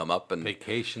things come up, and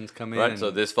vacations come in. Right.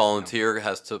 So this volunteer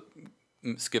has to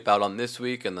skip out on this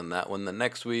week, and then that one the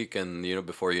next week, and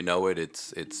before you know it,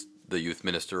 it's the youth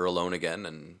minister alone again.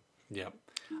 And yeah,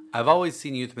 I've always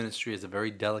seen youth ministry as a very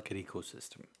delicate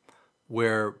ecosystem,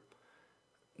 where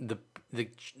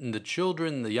the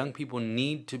children, the young people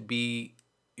need to be,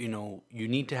 you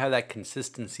need to have that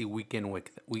consistency week in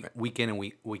and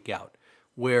week out,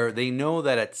 where they know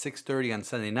that at 6:30 on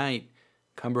Sunday night,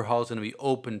 Cumber Hall is going to be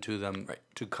open to them,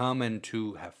 to come and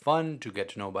to have fun, to get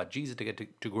to know about Jesus, to get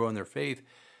to grow in their faith.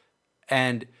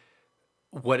 And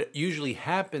what usually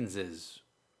happens is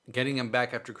getting them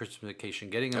back after Christmas vacation,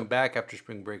 getting them back after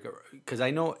spring break. Because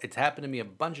I know it's happened to me a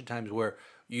bunch of times where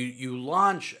you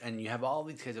launch and you have all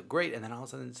these kids, great, and then all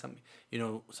of a sudden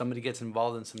somebody gets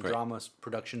involved in some drama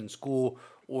production in school,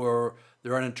 or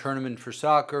they're in a tournament for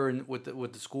soccer and with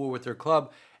the school, with their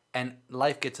club, and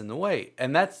life gets in the way.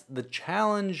 And that's the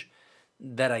challenge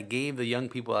that I gave the young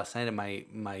people last night at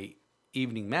my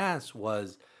evening mass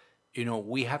was,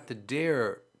 we have to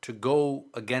dare to go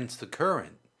against the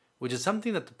current, which is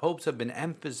something that the popes have been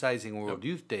emphasizing on World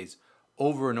Youth Days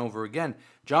over and over again.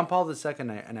 John Paul II,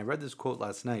 and I read this quote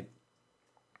last night,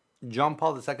 John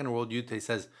Paul II at World Youth Day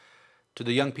says to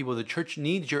the young people, the church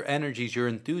needs your energies, your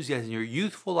enthusiasm, your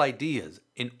youthful ideas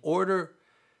in order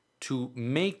to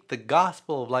make the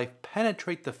gospel of life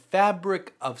penetrate the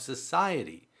fabric of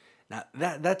society. Now,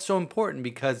 that's so important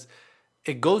because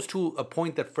it goes to a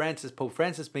point that Pope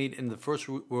Francis made in the first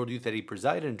World Youth that he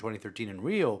presided in 2013 in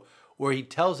Rio, where he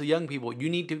tells the young people, you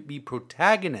need to be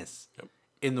protagonists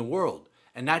in the world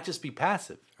and not just be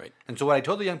passive. Right. And so what I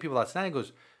told the young people last night, he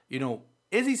goes,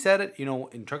 Izzy said it,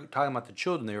 in talking about the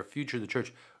children, they're the future of the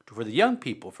church. For the young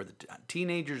people, for the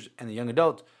teenagers and the young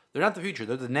adults, they're not the future,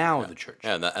 they're the now of the church.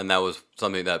 Yeah, and that was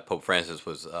something that Pope Francis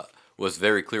was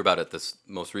very clear about at this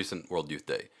most recent World Youth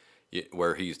Day,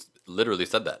 where he literally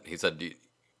said that. He said,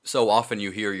 so often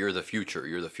you hear you're the future,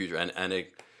 and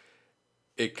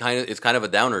it's kind of a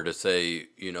downer to say,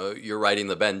 you're riding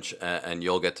the bench and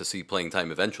you'll get to see playing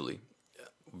time eventually,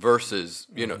 versus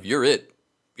you're it.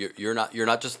 You're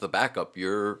not just the backup.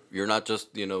 You're not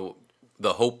just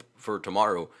the hope for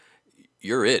tomorrow.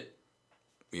 You're it.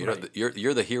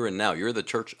 You're the here and now. You're the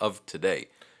church of today.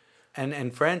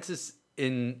 And Francis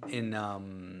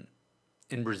in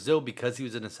Brazil, because he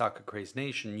was in a soccer crazed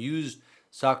nation, used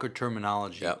soccer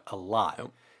terminology a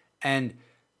lot, and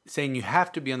saying you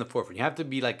have to be on the forefront. You have to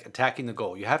be like attacking the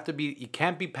goal. You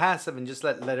can't be passive and just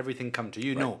let everything come to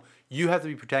you. Right. No, you have to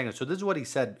be protagonist. So this is what he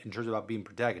said in terms about being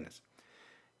protagonist.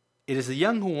 It is the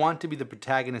young who want to be the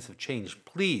protagonists of change.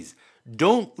 Please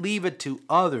don't leave it to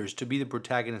others to be the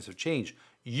protagonists of change.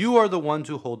 You are the ones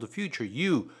who hold the future.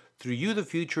 Through you, the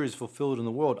future is fulfilled in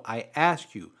the world. I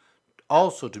ask you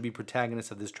also to be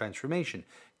protagonists of this transformation.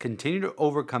 Continue to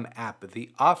overcome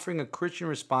apathy, offering a Christian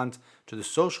response to the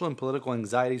social and political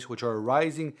anxieties which are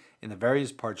arising in the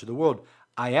various parts of the world.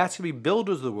 I ask you to be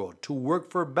builders of the world, to work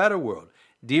for a better world.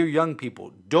 Dear young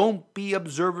people, don't be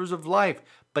observers of life,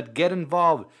 but get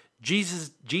involved. Jesus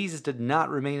did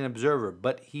not remain an observer,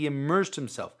 but he immersed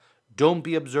himself. Don't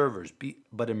be observers,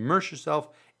 but immerse yourself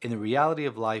in the reality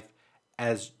of life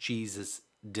as Jesus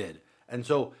did. And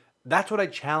so that's what I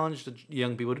challenge the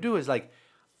young people to do, is like,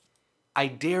 I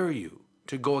dare you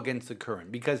to go against the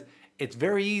current, because it's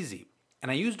very easy. And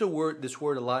I used this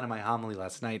word a lot in my homily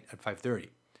last night at 5:30.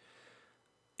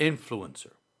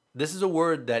 Influencer. This is a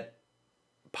word that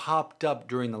popped up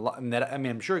during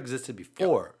I'm sure existed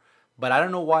before, but I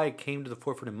don't know why it came to the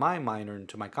forefront in my mind or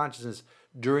into my consciousness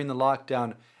during the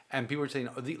lockdown. And people were saying,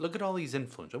 look at all these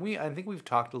influencers. And I think we've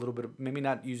talked a little bit, maybe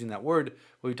not using that word,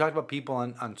 but we talked about people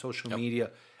on social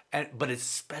media, but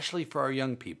especially for our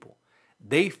young people.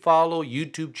 They follow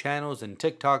YouTube channels and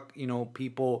TikTok,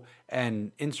 people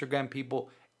and Instagram people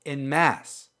en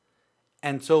masse.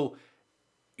 And so,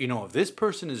 if this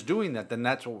person is doing that, then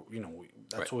that's what,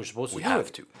 that's what we're supposed to do. We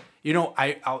have to.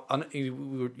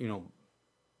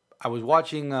 I was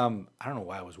watching, I don't know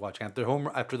why I was watching,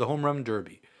 after the home run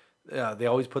derby. They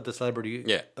always put the celebrity,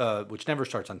 which never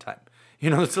starts on time.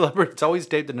 The celebrity, it's always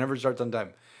taped and never starts on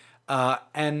time.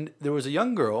 And there was a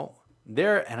young girl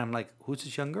there, and I'm like, who's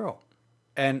this young girl?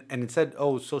 And it said,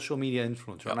 social media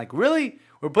influencer. I'm like, really?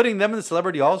 We're putting them in the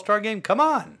celebrity all-star game? Come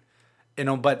on.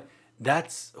 But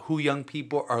that's who young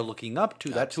people are looking up to.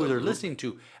 That's who they're listening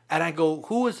to. And I go,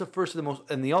 who is the first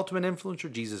and the ultimate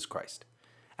influencer? Jesus Christ.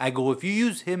 I go, if you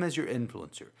use him as your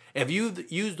influencer, if you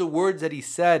use the words that he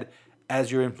said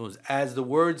as your influence, as the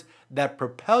words that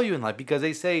propel you in life, because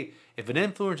they say if an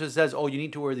influencer says, you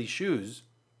need to wear these shoes,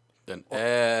 then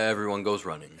everyone goes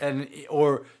running.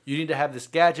 Or you need to have this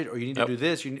gadget, or you need to do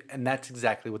this, and that's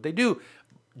exactly what they do.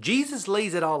 Jesus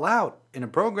lays it all out in a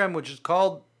program which is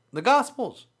called the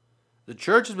Gospels. The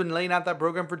church has been laying out that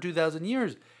program for 2,000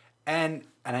 years. And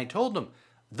I told them,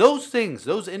 those things,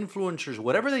 those influencers,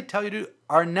 whatever they tell you to do,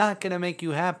 are not going to make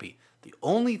you happy. The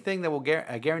only thing that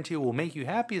I guarantee will make you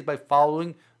happy is by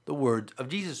following the words of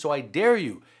Jesus. So I dare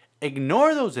you,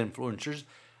 ignore those influencers.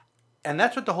 And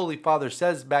that's what the Holy Father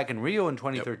says back in Rio in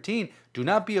 2013. Do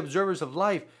not be observers of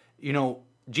life.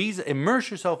 Jesus,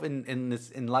 immerse yourself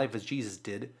in life as Jesus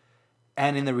did,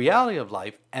 and in the reality of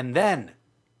life, and then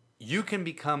you can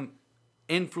become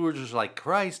influencers like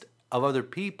Christ of other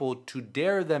people, to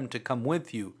dare them to come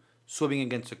with you, swimming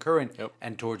against the current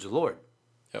and towards the Lord.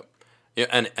 Yeah,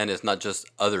 and it's not just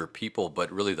other people,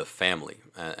 but really the family.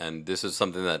 And this is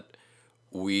something that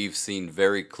we've seen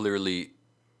very clearly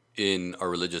in our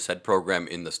religious ed program,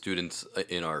 in the students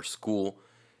in our school.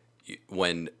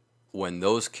 When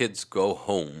those kids go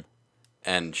home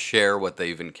and share what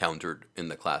they've encountered in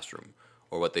the classroom,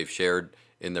 or what they've shared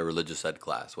in their religious ed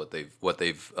class, what they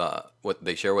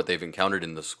share what they've encountered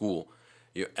in the school,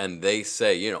 and they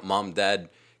say, Mom, Dad,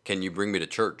 can you bring me to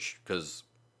church? Because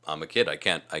I'm a kid, I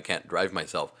can't drive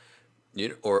myself,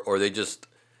 or they just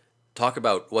talk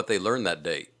about what they learned that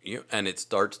day, and it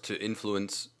starts to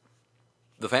influence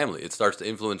the family. It starts to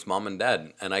influence mom and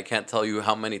dad. And I can't tell you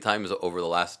how many times over the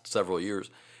last several years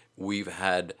we've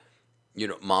had,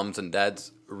 moms and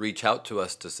dads reach out to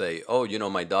us to say, oh,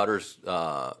 my daughter's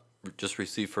just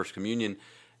received First Communion,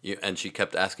 and she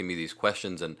kept asking me these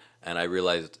questions, and I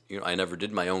realized, I never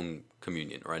did my own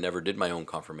communion, or I never did my own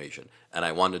confirmation, and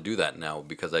I want to do that now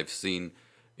because I've seen,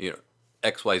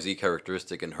 XYZ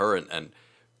characteristic in her, and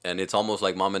it's almost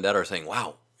like mom and dad are saying,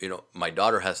 wow, my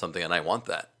daughter has something, and I want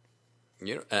that,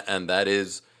 and that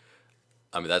is,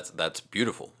 I mean, that's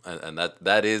beautiful, and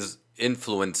that is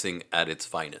influencing at its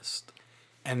finest.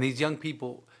 And these young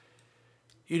people,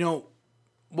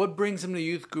 what brings them to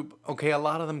youth group? Okay, a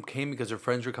lot of them came because their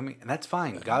friends were coming, and that's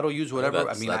fine. God will use whatever.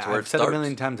 That's I've said a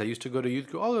million times. I used to go to youth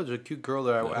group. Oh, there's a cute girl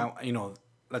there.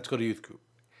 Let's go to youth group.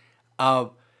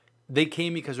 They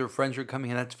came because their friends were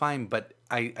coming, and that's fine. But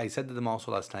I said to them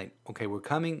also last night, okay, we're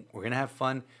coming. We're gonna have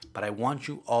fun, but I want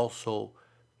you also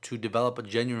to develop a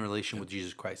genuine relation with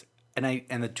Jesus Christ. And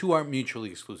the two aren't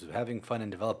mutually exclusive. Having fun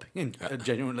and developing a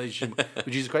genuine relationship with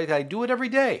Jesus Christ. I do it every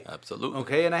day. Absolutely.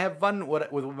 Okay, and I have fun with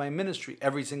my ministry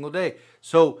every single day.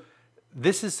 So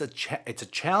this is it's a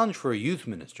challenge for a youth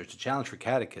minister. It's a challenge for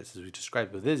catechists, as we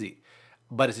described with Izzy.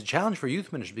 But it's a challenge for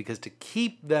youth ministers because to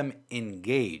keep them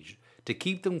engaged, to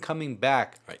keep them coming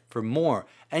back for more.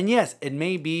 And yes, it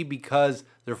may be because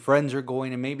their friends are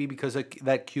going. It may be because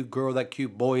that cute girl, that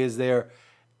cute boy is there.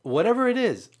 Whatever it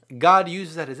is, God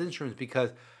uses that as instruments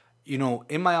because,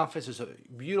 in my office, there's a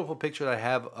beautiful picture that I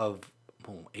have of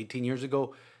 18 years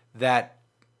ago that,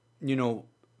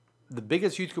 the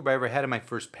biggest youth group I ever had in my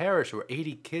first parish, there were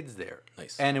 80 kids there.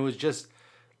 Nice. And it was just,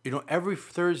 every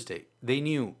Thursday, they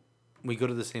knew we go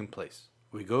to the same place.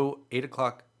 We go 8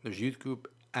 o'clock, there's youth group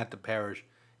at the parish.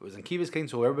 It was in Key Biscayne,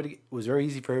 so it was very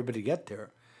easy for everybody to get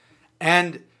there.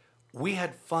 And we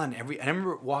had fun. I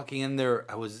remember walking in there.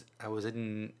 I was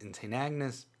in St.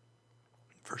 Agnes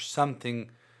for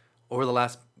something over the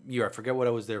last year. I forget what I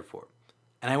was there for.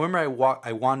 And I remember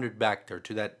I wandered back there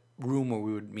to that room where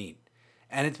we would meet.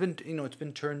 And it's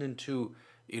been turned into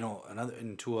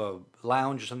into a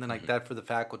lounge or something like that for the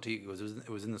faculty. It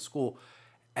was in the school.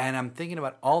 And I'm thinking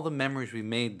about all the memories we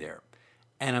made there.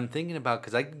 And I'm thinking about,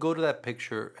 because I can go to that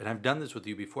picture, and I've done this with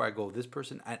you before. I go, this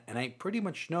person, and I pretty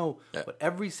much know what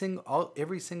every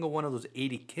single one of those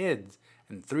 80 kids,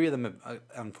 and 3 of them have,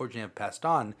 unfortunately have passed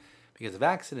on because of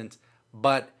accidents.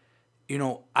 But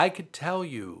I could tell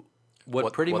you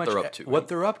what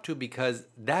they're up to, because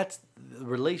that's the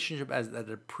relationship that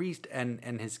a priest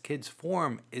and his kids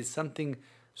form is something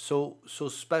so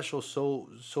special,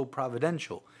 so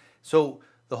providential. So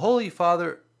the Holy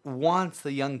Father wants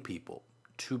the young people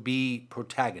to be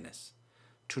protagonists,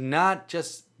 to not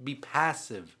just be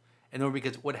passive.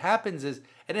 Because what happens is,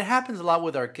 and it happens a lot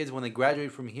with our kids when they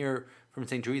graduate from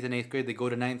St. Teresa in 8th grade, they go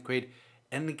to 9th grade,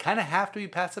 and they kind of have to be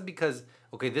passive because,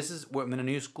 okay, I'm in a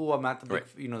new school, I'm not the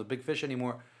big, the big fish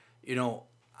anymore.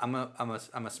 I'm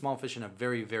a small fish in a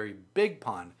very, very big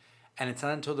pond, and it's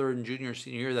not until they're in junior or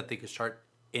senior year that they can start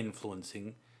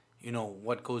influencing,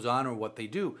 what goes on or what they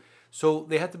do. So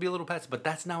they have to be a little passive, but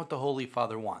that's not what the Holy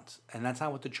Father wants. And that's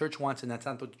not what the church wants, and that's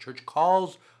not what the church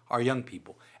calls our young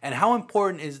people. And how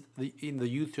important is the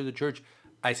youth to the church?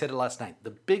 I said it last night.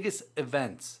 The biggest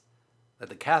events that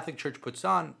the Catholic Church puts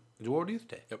on is World Youth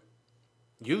Day. Yep.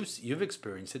 You've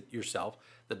experienced it yourself.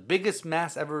 The biggest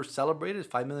mass ever celebrated is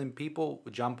 5 million people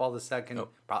with John Paul II. Yep.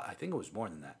 I think it was more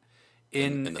than that.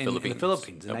 In the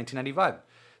Philippines in 1995.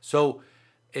 So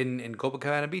in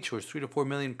Copacabana Beach, there was 3 to 4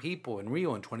 million people. In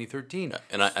Rio in 2013.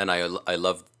 Yeah. And I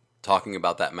love talking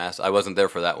about that mass. I wasn't there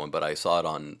for that one, but I saw it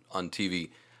on TV.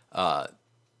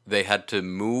 They had to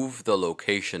move the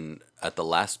location at the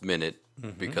last minute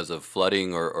because of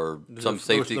flooding or some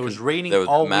safety. It was raining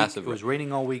all week. It was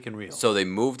raining all week in Rio. So they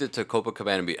moved it to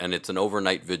Copacabana Beach, and it's an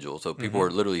overnight vigil. So people were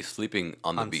literally sleeping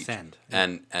on the beach. Sand.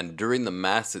 And during the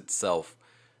mass itself,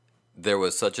 there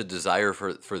was such a desire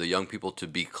for the young people to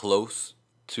be close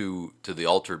to the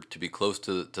altar, to be close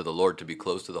to the Lord, to be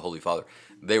close to the Holy Father.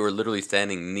 They were literally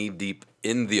standing knee deep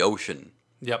in the ocean.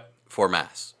 Yep. For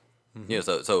mass.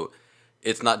 So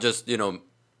it's not just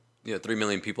 3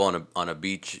 million people on a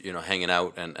beach hanging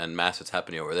out and mass that's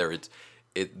happening over there.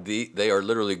 They are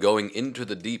literally going into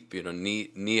the deep,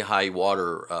 knee high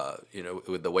water,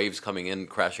 with the waves coming in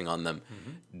crashing on them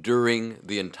during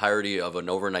the entirety of an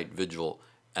overnight vigil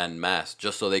and mass,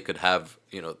 just so they could have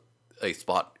a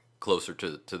spot closer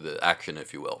to the action,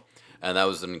 if you will. And that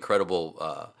was an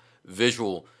incredible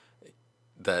visual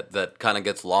that kind of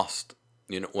gets lost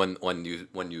when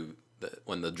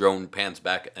the drone pans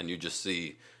back and you just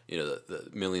see the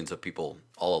millions of people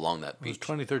all along that It was beach.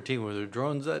 2013. Were there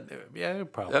drones that? Yeah,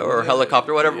 probably. Or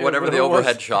helicopter, whatever Yeah, whatever the it was.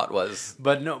 overhead shot was.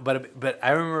 But no, but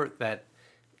I remember that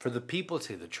for the people to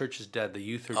say the church is dead, the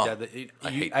youth are Oh, dead. I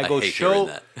hate go hearing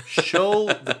show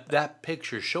that. that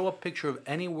picture. Show a picture of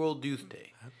any World Youth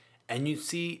Day, and you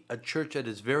see a church that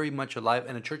is very much alive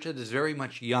and a church that is very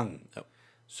much young. Yep.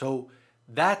 So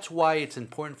that's why it's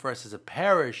important for us as a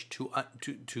parish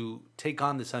to take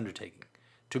on this undertaking,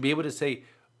 to be able to say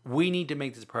we need to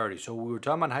make this a priority. So we were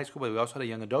talking about high school, but we also had a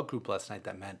young adult group last night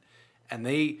that met, and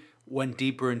they went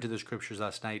deeper into the scriptures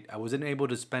last night. I wasn't able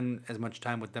to spend as much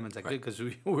time with them as I could because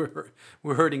we're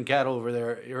herding cattle over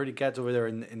there, herding cats over there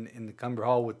in the Cumber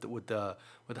Hall with the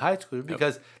high schoolers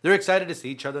because they're excited to see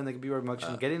each other and they can be rambunctious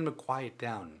and getting them to quiet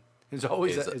down. It's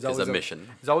always Is a mission.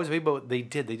 It's always a but they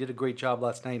did a great job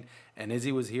last night, and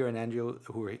Izzy was here and Andrew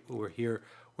who were here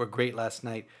were great last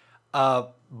night.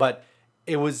 But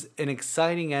it was an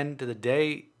exciting end to the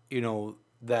day.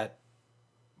 That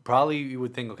probably you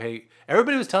would think, okay,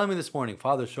 everybody was telling me this morning,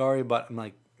 Father, sorry, but I'm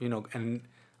like, and I'm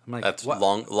like, That's what?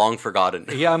 long forgotten.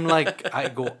 Yeah, I'm like,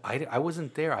 I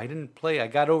wasn't there. I didn't play. I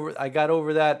got over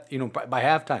that, by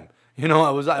halftime.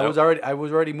 I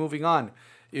was already moving on.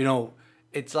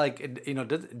 It's like,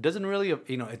 it doesn't really,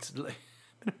 it's like,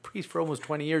 I've been a priest for almost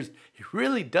 20 years. It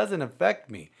really doesn't affect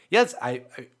me. Yes, I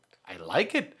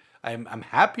like it. I'm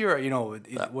happier,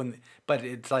 but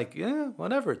it's like, yeah,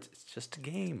 whatever. It's just a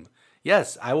game.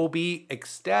 Yes, I will be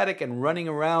ecstatic and running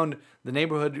around the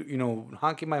neighborhood,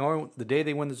 honking my horn the day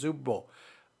they win the Super Bowl.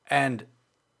 And,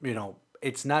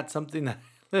 it's not something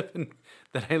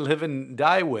that I live and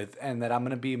die with and that I'm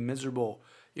going to be miserable.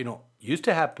 Used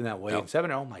to happen that way. Yep. In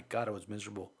 7, oh my God, I was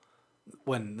miserable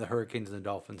when the Hurricanes and the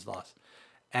Dolphins lost.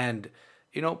 And,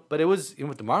 but it was,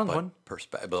 with the Marlins won.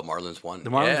 But the Marlins won. The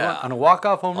Marlins yeah. won on a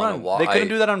walk-off home On a run. wa- They couldn't I-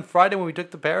 do that on Friday when we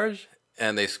took the parish.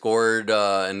 And they scored,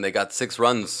 and they got 6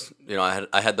 runs.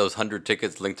 I had those 100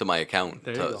 tickets linked to my account.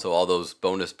 There you go. So all those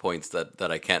bonus points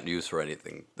that I can't use for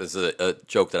anything. This is a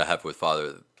joke that I have with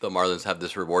Father. The Marlins have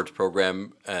this rewards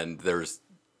program, and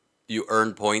you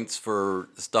earn points for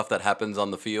stuff that happens on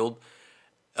the field,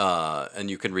 and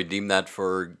you can redeem that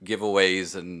for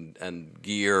giveaways and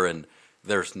gear, and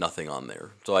there's nothing on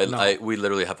there. So we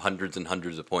literally have hundreds and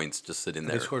hundreds of points just sitting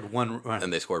there. They scored one run.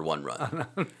 And they scored 1 run.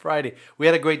 On Friday. We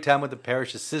had a great time with the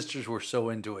parish. The sisters were so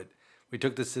into it. We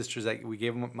took the sisters, we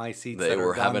gave them my seats. They that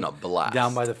were down, having a blast.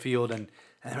 down by the field, and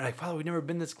they were like, "Father, we've never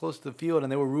been this close to the field,"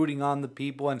 and they were rooting on the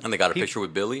people. And And they got a picture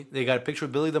with Billy. They got a picture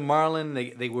of Billy the Marlin.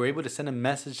 They were able to send a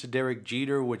message to Derek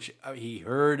Jeter, which he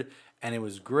heard, and it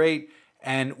was great.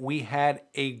 And we had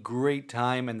a great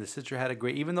time, and the sister had a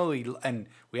great. Even though we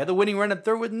had the winning run at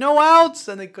third with no outs,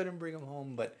 and they couldn't bring him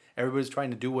home. But everybody's trying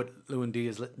to do what Lewin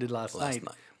Diaz did last night,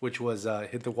 which was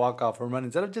hit the walk-off home run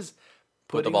instead of just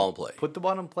Put the ball in play. Put the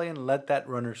ball in play and let that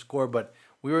runner score. But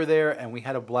we were there, and we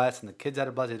had a blast, and the kids had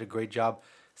a blast. They did a great job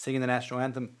singing the national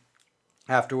anthem.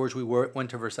 Afterwards, we went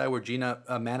to Versailles, where Gina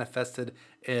manifested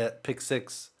a pick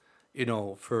 6.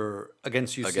 For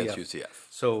against UCF. Against UCF.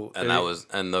 So And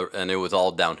it was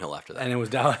all downhill after that. and it was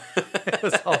down. It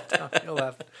was all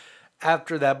downhill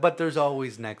after that. But there's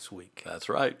always next week. That's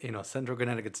right. Central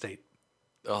Connecticut State.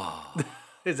 Oh,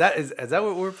 Is that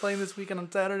what we're playing this weekend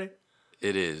on Saturday?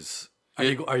 it is. Are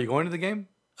you going to the game?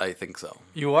 I think so.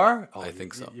 You are. Oh, I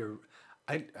think so. You're.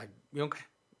 You okay?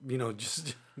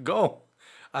 Just go.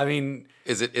 I mean,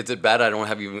 Is it bad? I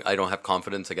don't have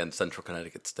confidence against Central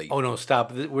Connecticut State. oh no,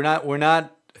 stop! We're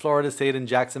not Florida State and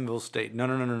Jacksonville State.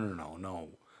 No.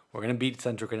 We're gonna beat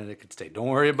Central Connecticut State. Don't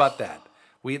worry about that.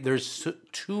 There's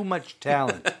too much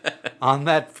talent on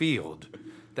that field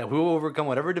that we will overcome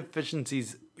whatever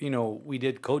deficiencies we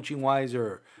did coaching wise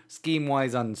or scheme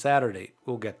wise on Saturday.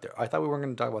 We'll get there. I thought we weren't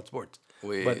going to talk about sports,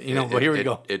 but here we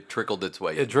go. It trickled its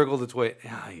way. It trickled its way.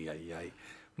 Ay.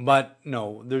 But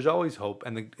no, there's always hope.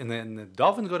 And the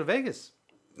Dolphins go to Vegas.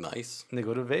 Nice. And they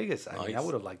go to Vegas. I mean, I Nice.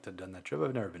 would have liked to have done that trip.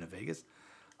 I've never been to Vegas.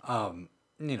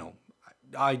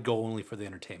 I'd go only for the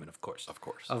entertainment, of course. Of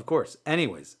course.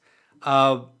 Anyways,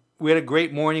 we had a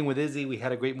great morning with Izzy. We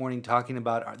had a great morning talking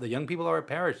about the young people of our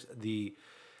parish.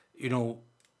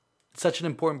 Such an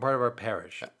important part of our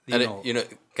parish.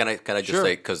 Can I just Sure.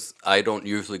 say, because I don't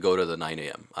usually go to the 9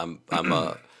 a.m. I'm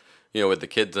with the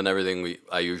kids and everything.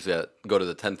 I usually go to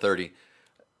the 10:30.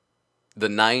 The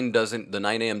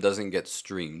 9 a.m. doesn't get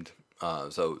streamed.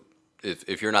 So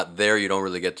if you're not there, you don't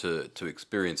really get to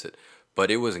experience it. But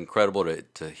it was incredible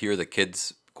to hear the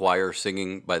kids choir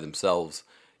singing by themselves.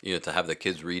 To have the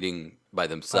kids reading by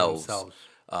themselves.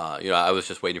 I was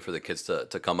just waiting for the kids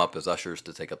to come up as ushers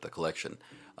to take up the collection.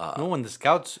 No, when the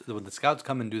scouts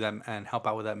come and do that and help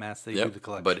out with that mass, they do the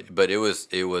collection. But it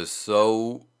was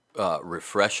so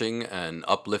refreshing and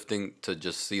uplifting to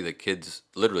just see the kids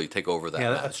literally take over that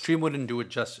Yeah, a mass. stream wouldn't do it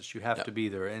justice. You have to be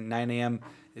there. At 9 a.m.,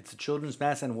 it's a children's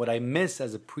mass. And what I miss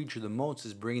as a preacher the most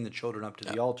is bringing the children up to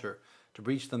the altar to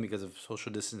preach them because of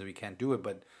social distance. We can't do it.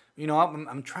 But,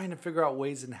 I'm trying to figure out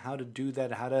ways and how to do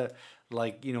that, how to,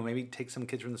 maybe take some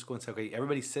kids from the school and say, okay,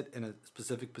 everybody sit in a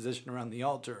specific position around the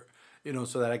altar,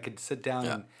 so that I could sit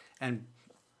down and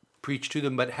preach to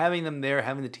them. But having them there,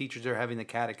 having the teachers there, having the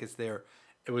catechists there,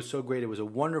 it was so great. It was a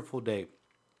wonderful day,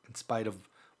 in spite of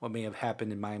what may have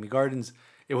happened in Miami Gardens.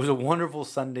 It was a wonderful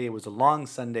Sunday. It was a long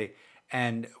Sunday,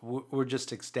 and we're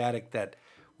just ecstatic that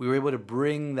we were able to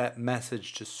bring that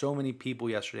message to so many people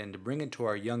yesterday and to bring it to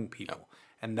our young people.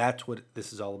 And that's what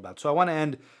this is all about. So I want to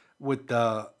end with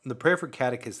the prayer for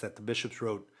catechists that the bishops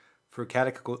wrote for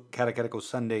Catechetical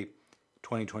Sunday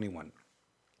 2021.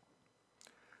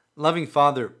 Loving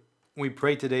Father, we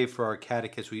pray today for our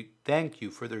catechists. We thank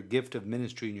you for their gift of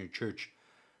ministry in your church.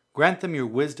 Grant them your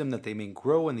wisdom that they may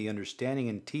grow in the understanding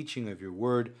and teaching of your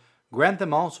word. Grant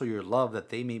them also your love that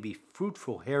they may be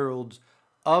fruitful heralds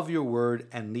of your word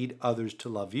and lead others to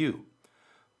love you.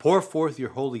 Pour forth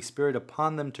your Holy Spirit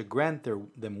upon them to grant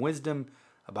them wisdom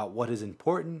about what is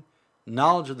important,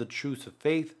 knowledge of the truths of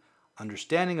faith,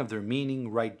 understanding of their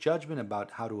meaning, right judgment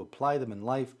about how to apply them in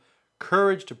life,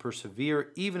 courage to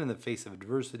persevere even in the face of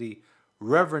adversity,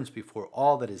 reverence before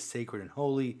all that is sacred and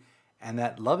holy, and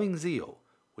that loving zeal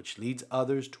which leads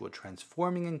others to a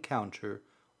transforming encounter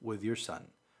with your Son.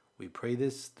 We pray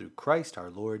this through Christ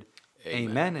our Lord.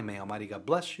 Amen. And may Almighty God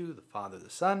bless you, the Father, the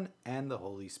Son, and the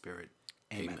Holy Spirit.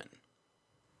 Amen.